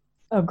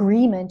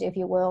agreement, if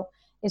you will,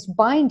 is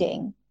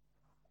binding,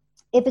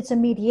 if it's a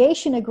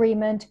mediation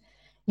agreement,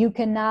 you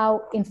can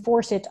now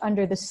enforce it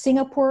under the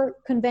Singapore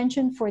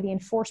Convention for the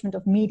Enforcement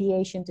of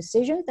Mediation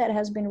Decisions that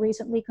has been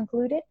recently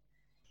concluded.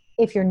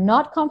 If you're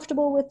not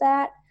comfortable with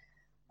that,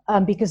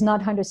 because not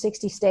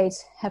 160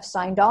 states have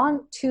signed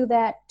on to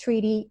that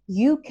treaty,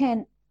 you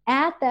can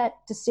add that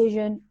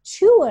decision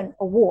to an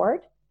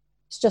award.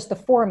 It's just the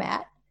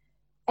format.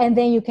 And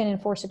then you can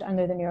enforce it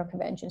under the New York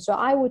Convention. So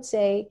I would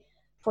say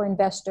for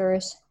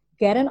investors,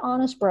 get an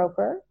honest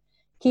broker,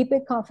 keep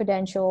it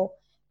confidential,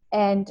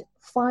 and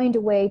find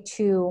a way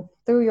to,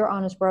 through your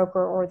honest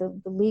broker or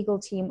the legal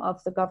team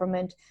of the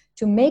government,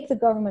 to make the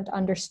government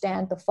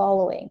understand the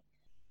following.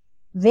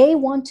 They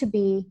want to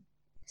be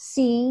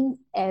seen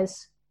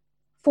as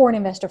foreign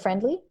investor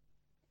friendly.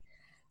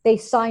 They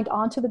signed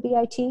on to the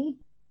BIT.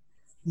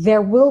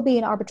 There will be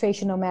an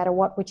arbitration no matter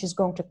what, which is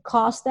going to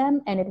cost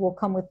them, and it will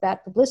come with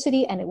bad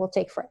publicity, and it will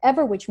take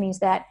forever, which means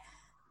that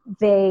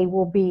they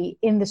will be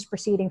in this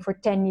proceeding for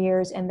 10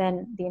 years, and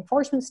then the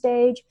enforcement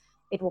stage,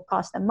 it will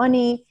cost them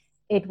money.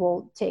 It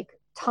will take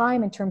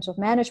time in terms of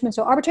management.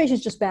 So arbitration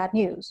is just bad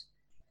news.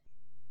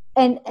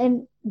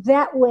 And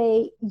that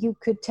way you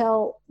could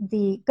tell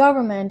the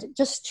government,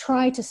 just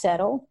try to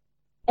settle.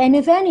 And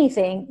if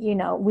anything,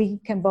 we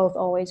can both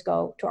always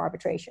go to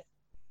arbitration.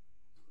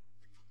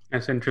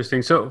 That's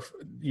interesting. So,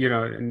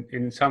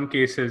 in some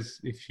cases,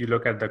 if you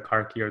look at the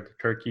Karki or the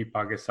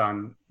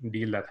Turkey-Pakistan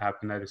deal that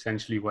happened, that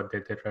essentially what they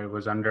did, right,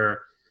 was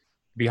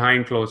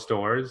behind closed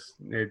doors.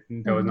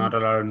 There was not a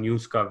lot of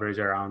news coverage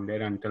around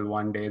it until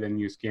one day the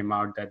news came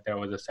out that there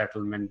was a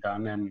settlement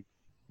done and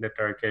the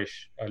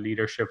Turkish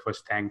leadership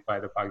was thanked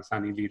by the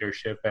Pakistani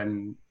leadership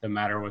and the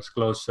matter was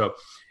closed. So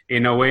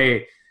in a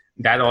way,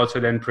 that also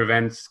then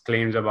prevents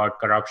claims about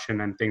corruption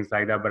and things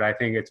like that. But I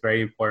think it's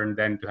very important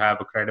then to have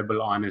a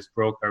credible, honest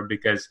broker,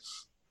 because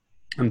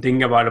I'm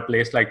thinking about a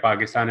place like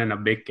Pakistan and a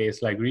big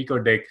case like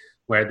Reko Diq,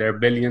 where there are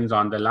billions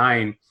on the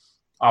line.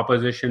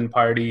 Opposition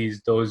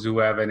parties, those who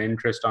have an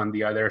interest on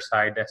the other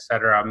side,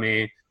 etc.,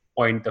 may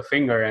point the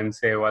finger and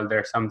say, well,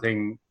 there's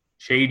something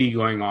shady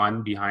going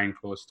on behind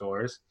closed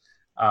doors.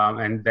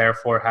 And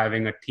therefore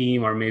having a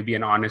team or maybe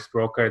an honest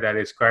broker that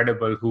is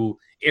credible, who,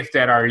 if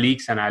there are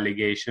leaks and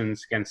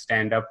allegations, can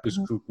stand up to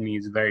scrutiny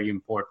is very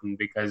important,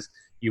 because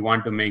you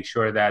want to make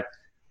sure that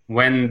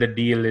when the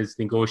deal is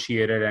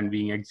negotiated and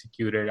being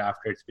executed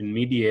after it's been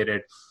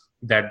mediated,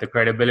 that the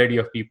credibility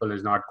of people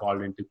is not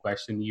called into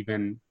question,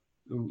 even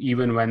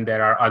when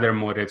there are other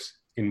motives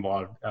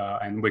involved,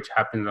 and which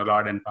happens a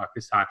lot in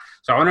Pakistan.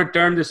 So I want to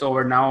turn this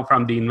over now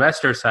from the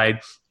investor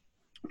side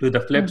to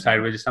the flip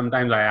side, which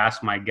sometimes I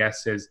ask my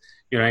guests is,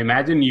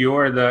 imagine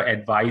you're the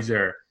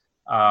advisor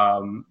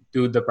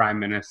to the Prime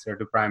Minister,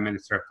 to Prime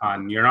Minister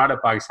Khan. You're not a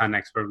Pakistan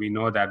expert, we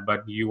know that,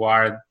 but you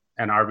are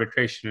an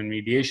arbitration and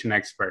mediation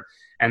expert.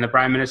 And the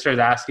Prime Minister is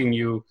asking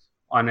you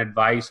on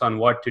advice on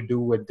what to do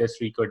with this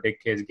Reko Diq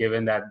case,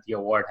 given that the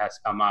award has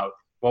come out.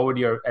 What would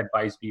your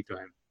advice be to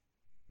him?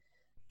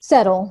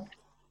 Settlement.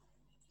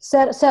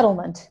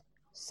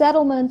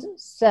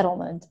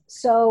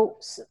 So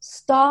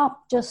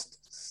stop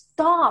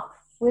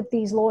with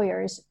these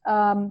lawyers.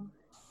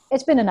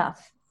 It's been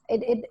enough.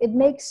 It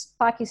makes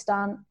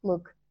Pakistan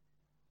look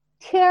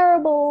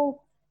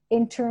terrible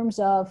in terms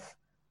of,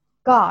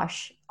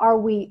 gosh, are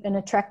we an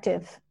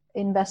attractive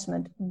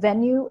investment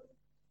venue?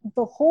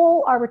 The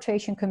whole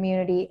arbitration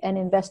community and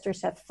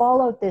investors have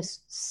followed this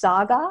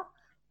saga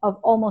of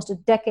almost a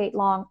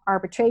decade-long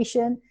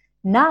arbitration.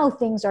 Now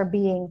things are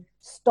being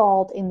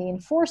stalled in the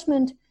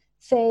enforcement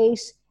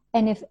phase.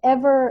 And if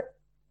ever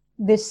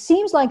this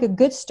seems like a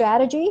good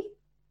strategy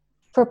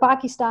for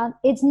Pakistan,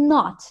 it's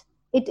not.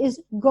 It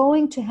is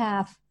going to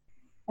have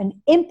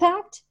an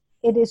impact.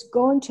 It is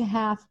going to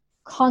have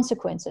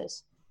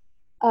consequences.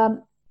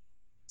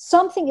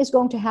 Something is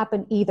going to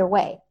happen either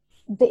way.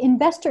 The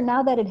investor,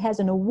 now that it has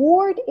an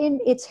award in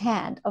its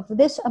hand of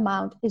this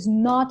amount, is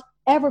not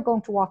ever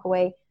going to walk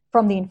away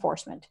from the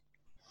enforcement.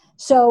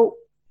 So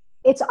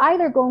it's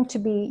either going to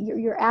be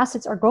your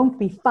assets are going to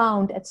be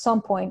found at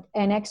some point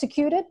and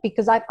executed,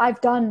 because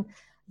I've done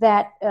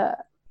that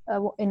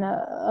in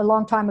a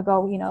long time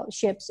ago,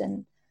 ships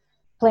and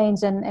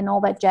planes and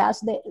all that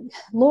jazz.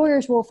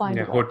 Lawyers will find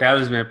it.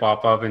 Hotels may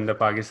pop up in the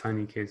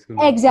Pakistani case.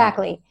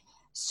 Exactly.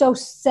 So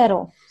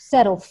settle,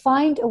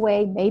 find a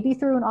way, maybe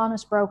through an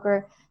honest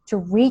broker, to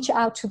reach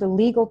out to the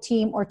legal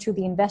team or to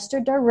the investor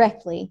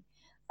directly,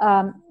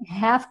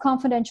 have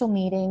confidential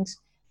meetings,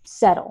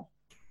 settle.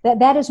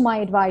 That is my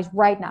advice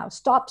right now.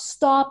 Stop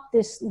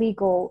this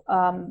legal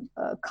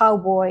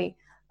cowboy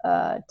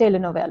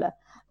telenovela.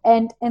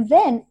 And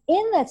then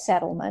in that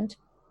settlement,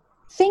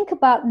 think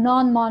about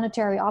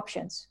non-monetary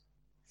options.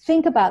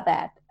 Think about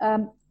that.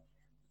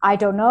 I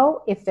don't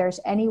know if there's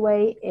any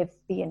way, if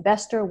the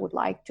investor would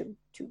like to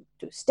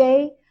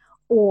stay,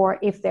 or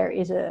if there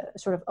is a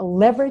sort of a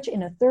leverage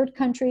in a third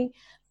country,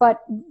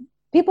 but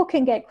people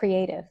can get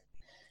creative.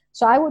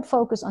 So I would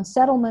focus on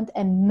settlement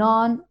and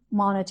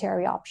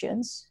non-monetary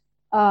options.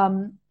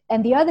 And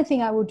And the other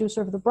thing I would do,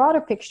 sort of the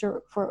broader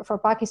picture for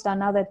Pakistan,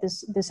 now that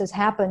this has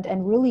happened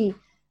and really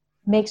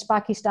makes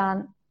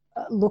Pakistan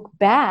look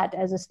bad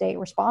as a state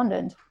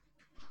respondent,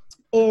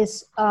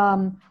 is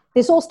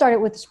this all started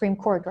with the Supreme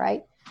Court,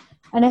 right?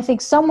 And I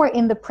think somewhere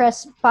in the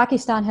press,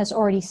 Pakistan has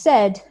already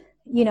said,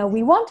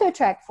 we want to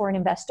attract foreign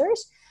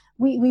investors.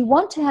 We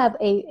want to have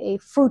a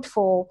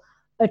fruitful,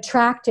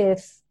 attractive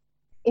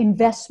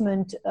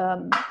investment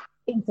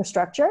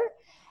infrastructure.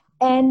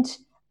 And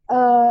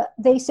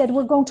they said,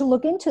 we're going to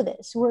look into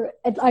this.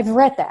 I've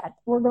read that.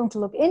 We're going to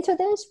look into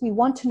this. We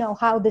want to know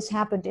how this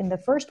happened in the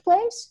first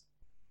place.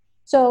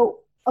 So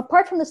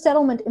apart from the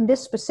settlement in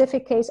this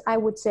specific case, I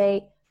would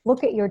say,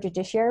 look at your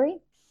judiciary,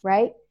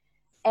 right?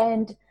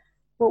 And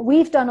what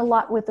we've done a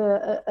lot with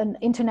an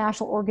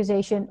international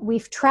organization,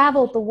 we've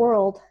traveled the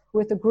world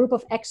with a group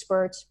of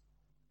experts,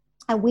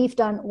 and we've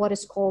done what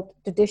is called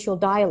judicial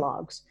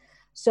dialogues.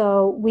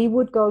 So we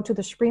would go to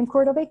the Supreme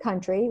Court of a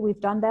country. We've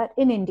done that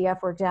in India,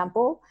 for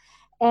example,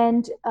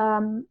 and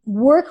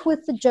work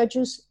with the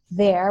judges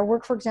there,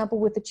 work, for example,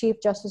 with the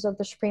Chief Justice of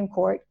the Supreme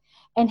Court,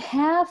 and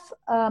have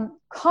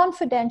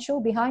confidential,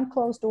 behind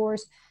closed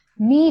doors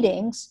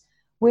meetings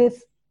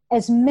with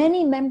as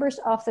many members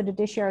of the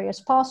judiciary as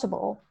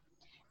possible,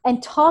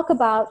 and talk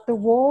about the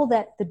role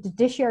that the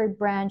judiciary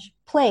branch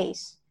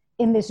plays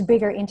in this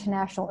bigger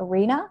international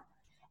arena,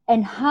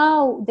 and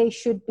how they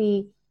should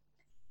be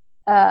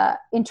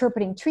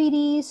interpreting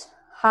treaties,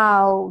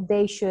 how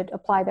they should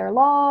apply their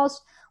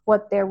laws,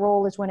 what their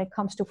role is when it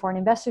comes to foreign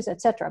investors,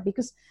 etc.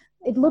 Because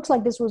it looks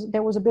like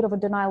there was a bit of a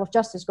denial of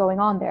justice going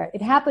on there.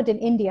 It happened in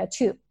India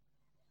too.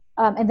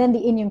 And then the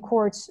Indian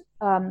courts,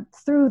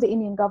 through the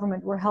Indian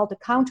government, were held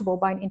accountable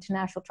by an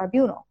international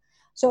tribunal.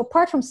 So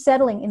apart from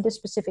settling in this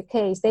specific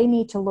case, they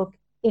need to look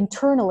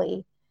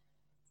internally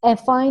and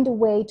find a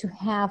way to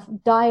have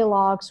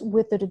dialogues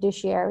with the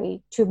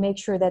judiciary to make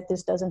sure that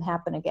this doesn't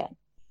happen again.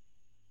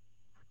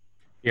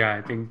 Yeah,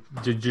 I think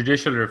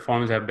judicial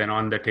reforms have been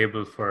on the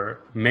table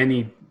for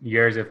many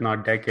years, if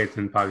not decades,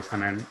 in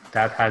Pakistan, and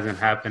that hasn't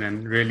happened.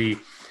 And really,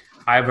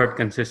 I've heard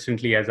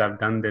consistently, as I've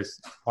done this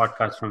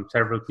podcast, from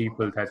several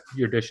people that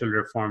judicial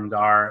reforms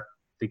are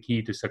the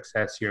key to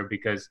success here,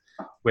 because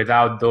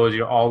without those,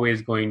 you're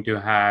always going to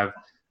have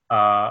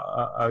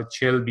a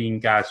chill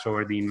being cast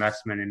over the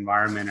investment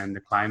environment and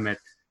the climate,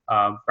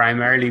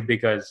 primarily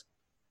because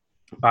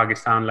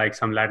Pakistan, like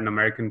some Latin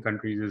American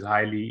countries, is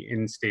highly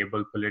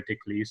unstable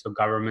politically. So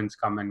governments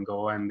come and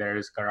go, and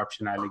there's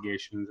corruption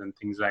allegations and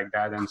things like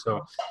that. And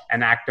so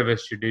an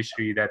activist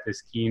judiciary that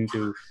is keen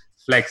to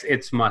flex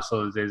its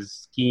muscles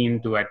is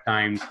keen to, at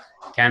times,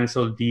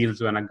 cancel deals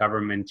when a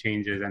government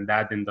changes. And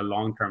that in the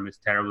long term is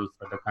terrible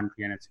for the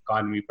country and its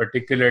economy,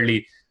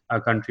 particularly a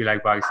country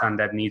like Pakistan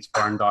that needs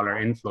foreign dollar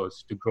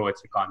inflows to grow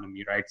its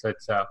economy, right? So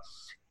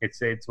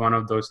it's one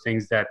of those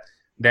things that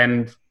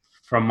then,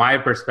 from my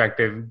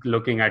perspective,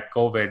 looking at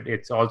COVID,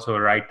 it's also a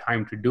right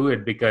time to do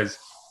it, because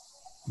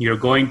you're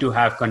going to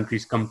have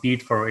countries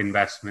compete for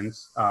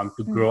investments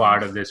to grow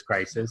out of this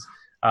crisis.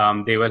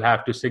 They will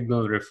have to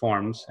signal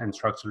reforms and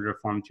structural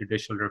reforms,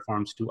 judicial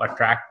reforms to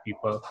attract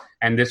people.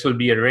 And this will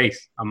be a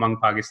race among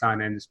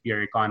Pakistan and its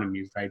peer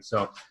economies, right?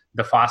 So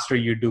the faster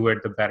you do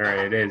it, the better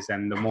it is.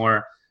 And the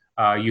more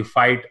you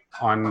fight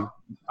on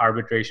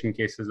arbitration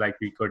cases like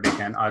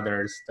Recording and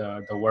others,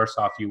 the worse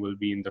off you will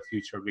be in the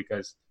future,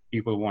 because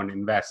people won't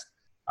invest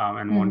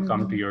and won't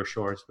come to your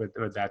shores with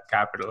that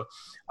capital.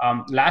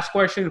 Last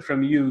question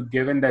from you,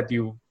 given that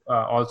you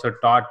also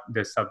taught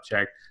this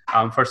subject,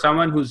 for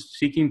someone who's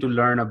seeking to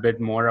learn a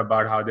bit more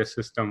about how this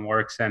system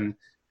works and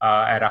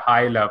at a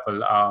high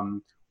level,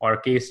 or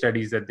case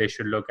studies that they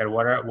should look at,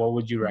 what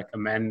would you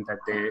recommend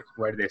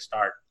where they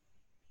start?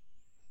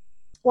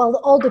 Well,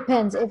 it all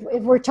depends. If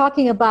we're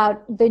talking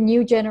about the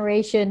new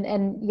generation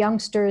and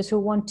youngsters who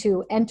want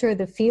to enter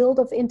the field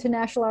of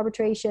international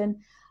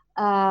arbitration,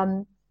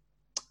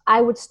 I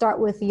would start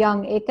with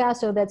Young ICCA.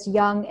 So that's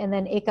Young and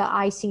then ICCA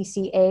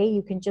ICCA.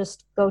 You can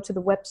just go to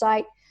the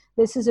website.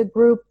 This is a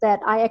group that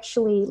I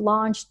actually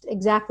launched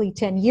exactly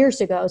 10 years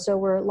ago. So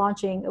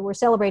we're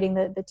celebrating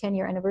the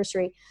 10-year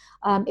anniversary.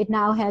 It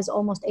now has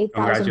almost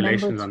 8,000 members.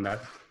 Congratulations on that.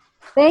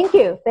 Thank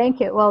you.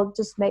 Well, it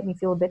just made me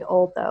feel a bit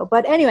old though.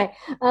 But anyway,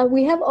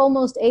 we have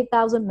almost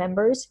 8,000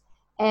 members,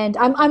 and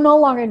I'm no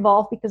longer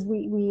involved because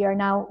we are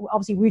now,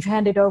 obviously we've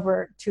handed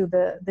over to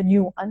the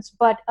new ones.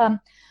 But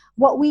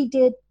what we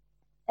did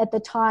at the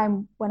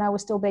time when I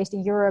was still based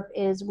in Europe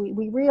is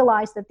we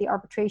realized that the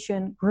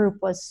arbitration group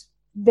was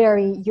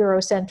very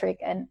Eurocentric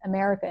and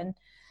American,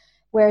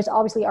 whereas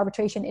obviously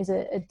arbitration is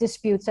a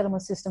dispute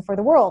settlement system for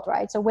the world,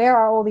 right? So where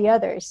are all the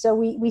others? So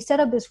we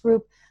set up this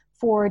group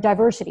for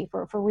diversity,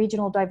 for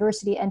regional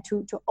diversity, and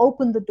to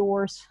open the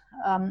doors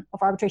of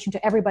arbitration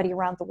to everybody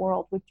around the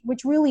world,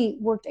 which really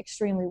worked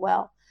extremely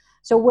well.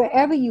 So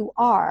wherever you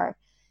are,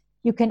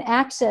 you can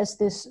access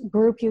this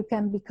group, you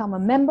can become a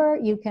member,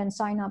 you can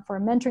sign up for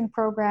a mentoring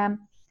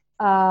program.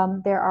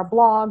 There are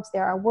blogs,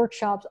 there are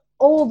workshops,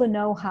 all the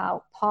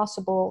know-how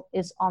possible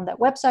is on that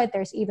website.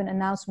 There's even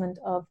announcement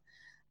of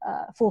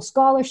full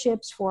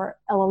scholarships for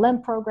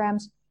LLM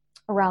programs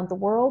around the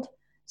world.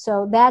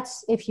 So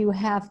that's if you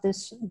have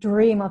this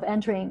dream of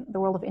entering the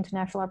world of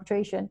international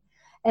arbitration.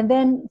 And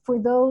then for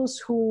those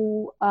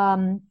who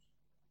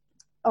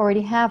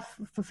already have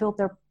fulfilled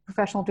their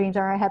professional dreams,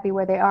 are happy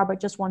where they are, but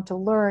just want to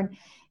learn,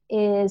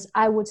 is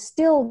I would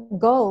still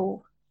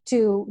go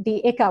to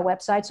the ICCA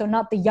website. So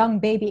not the young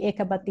baby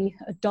ICCA, but the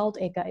adult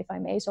ICCA, if I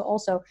may. So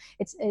also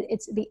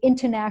it's the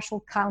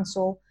International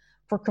Council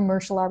for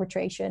Commercial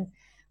Arbitration,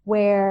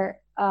 where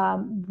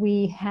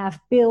we have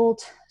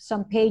built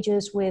some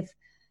pages with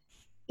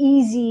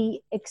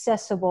easy,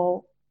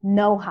 accessible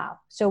know-how.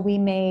 So we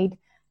made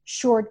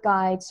short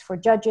guides for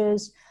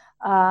judges,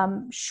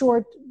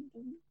 short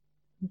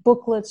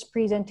booklets,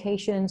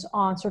 presentations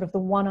on sort of the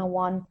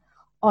one-on-one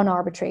on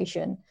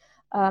arbitration.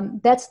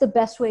 That's the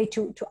best way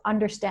to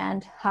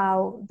understand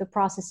how the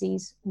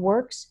processes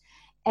works.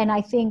 And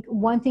I think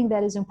one thing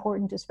that is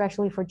important,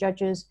 especially for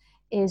judges,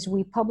 is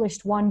we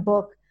published one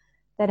book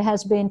that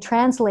has been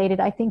translated,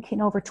 I think, in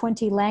over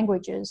 20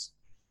 languages,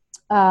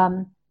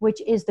 which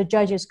is the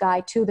Judge's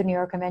Guide to the New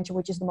York Convention,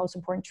 which is the most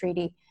important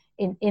treaty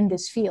in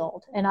this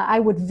field. And I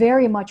would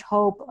very much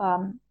hope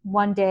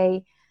one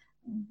day,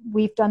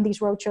 we've done these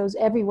roadshows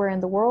everywhere in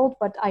the world,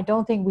 but I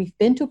don't think we've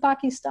been to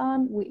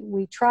Pakistan.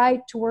 We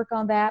tried to work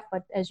on that,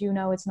 but as you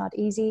know, it's not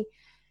easy.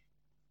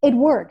 It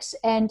works.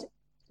 And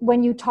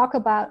when you talk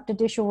about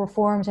judicial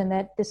reforms and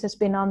that this has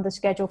been on the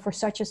schedule for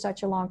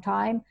such a long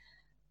time,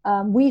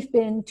 we've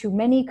been to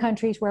many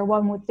countries where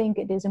one would think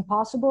it is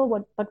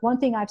impossible. But one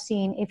thing I've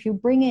seen, if you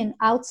bring in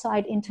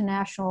outside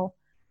international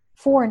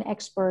foreign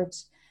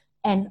experts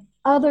and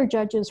other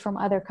judges from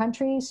other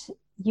countries,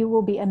 you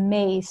will be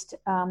amazed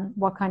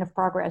what kind of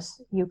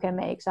progress you can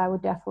make. So I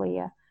would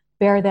definitely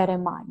bear that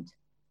in mind.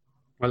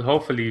 Well,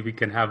 hopefully we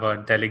can have a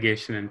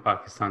delegation in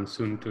Pakistan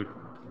soon to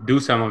do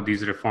some of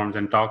these reforms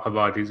and talk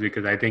about these,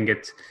 because I think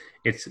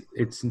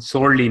it's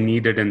sorely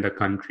needed in the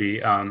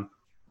country. And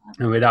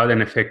without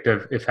an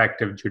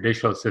effective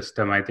judicial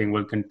system, I think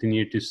we'll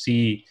continue to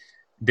see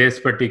this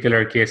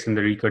particular case in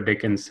the Rico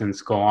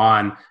Dickinsons go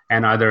on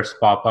and others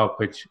pop up,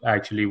 which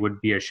actually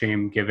would be a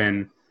shame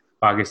given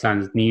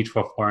Pakistan's need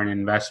for foreign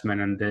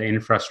investment and the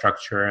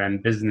infrastructure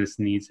and business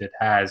needs it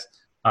has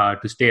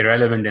to stay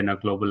relevant in a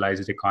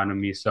globalized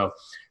economy. So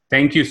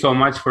thank you so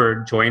much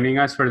for joining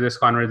us for this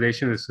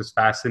conversation. This was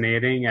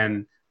fascinating.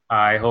 And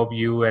I hope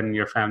you and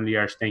your family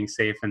are staying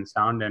safe and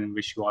sound, and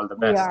wish you all the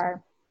best. We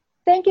are.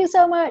 Thank you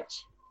so much.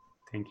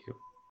 Thank you.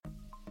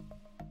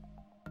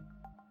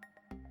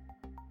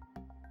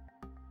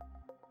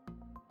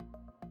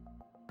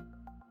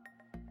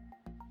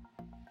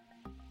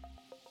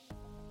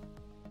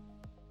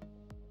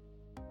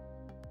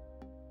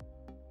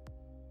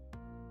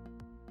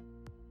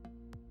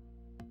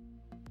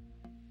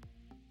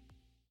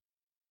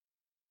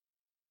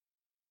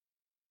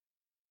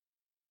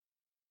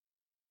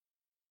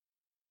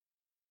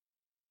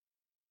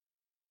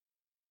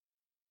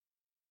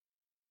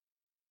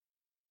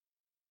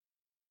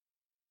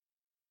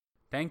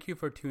 Thank you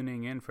for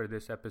tuning in for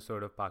this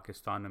episode of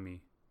Pakistonomy.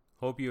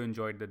 Hope you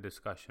enjoyed the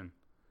discussion.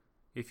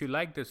 If you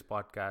like this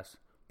podcast,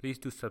 please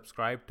do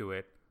subscribe to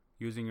it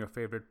using your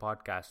favorite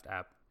podcast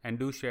app, and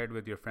do share it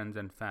with your friends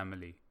and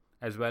family,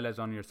 as well as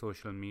on your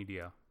social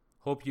media.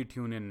 Hope you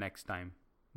tune in next time.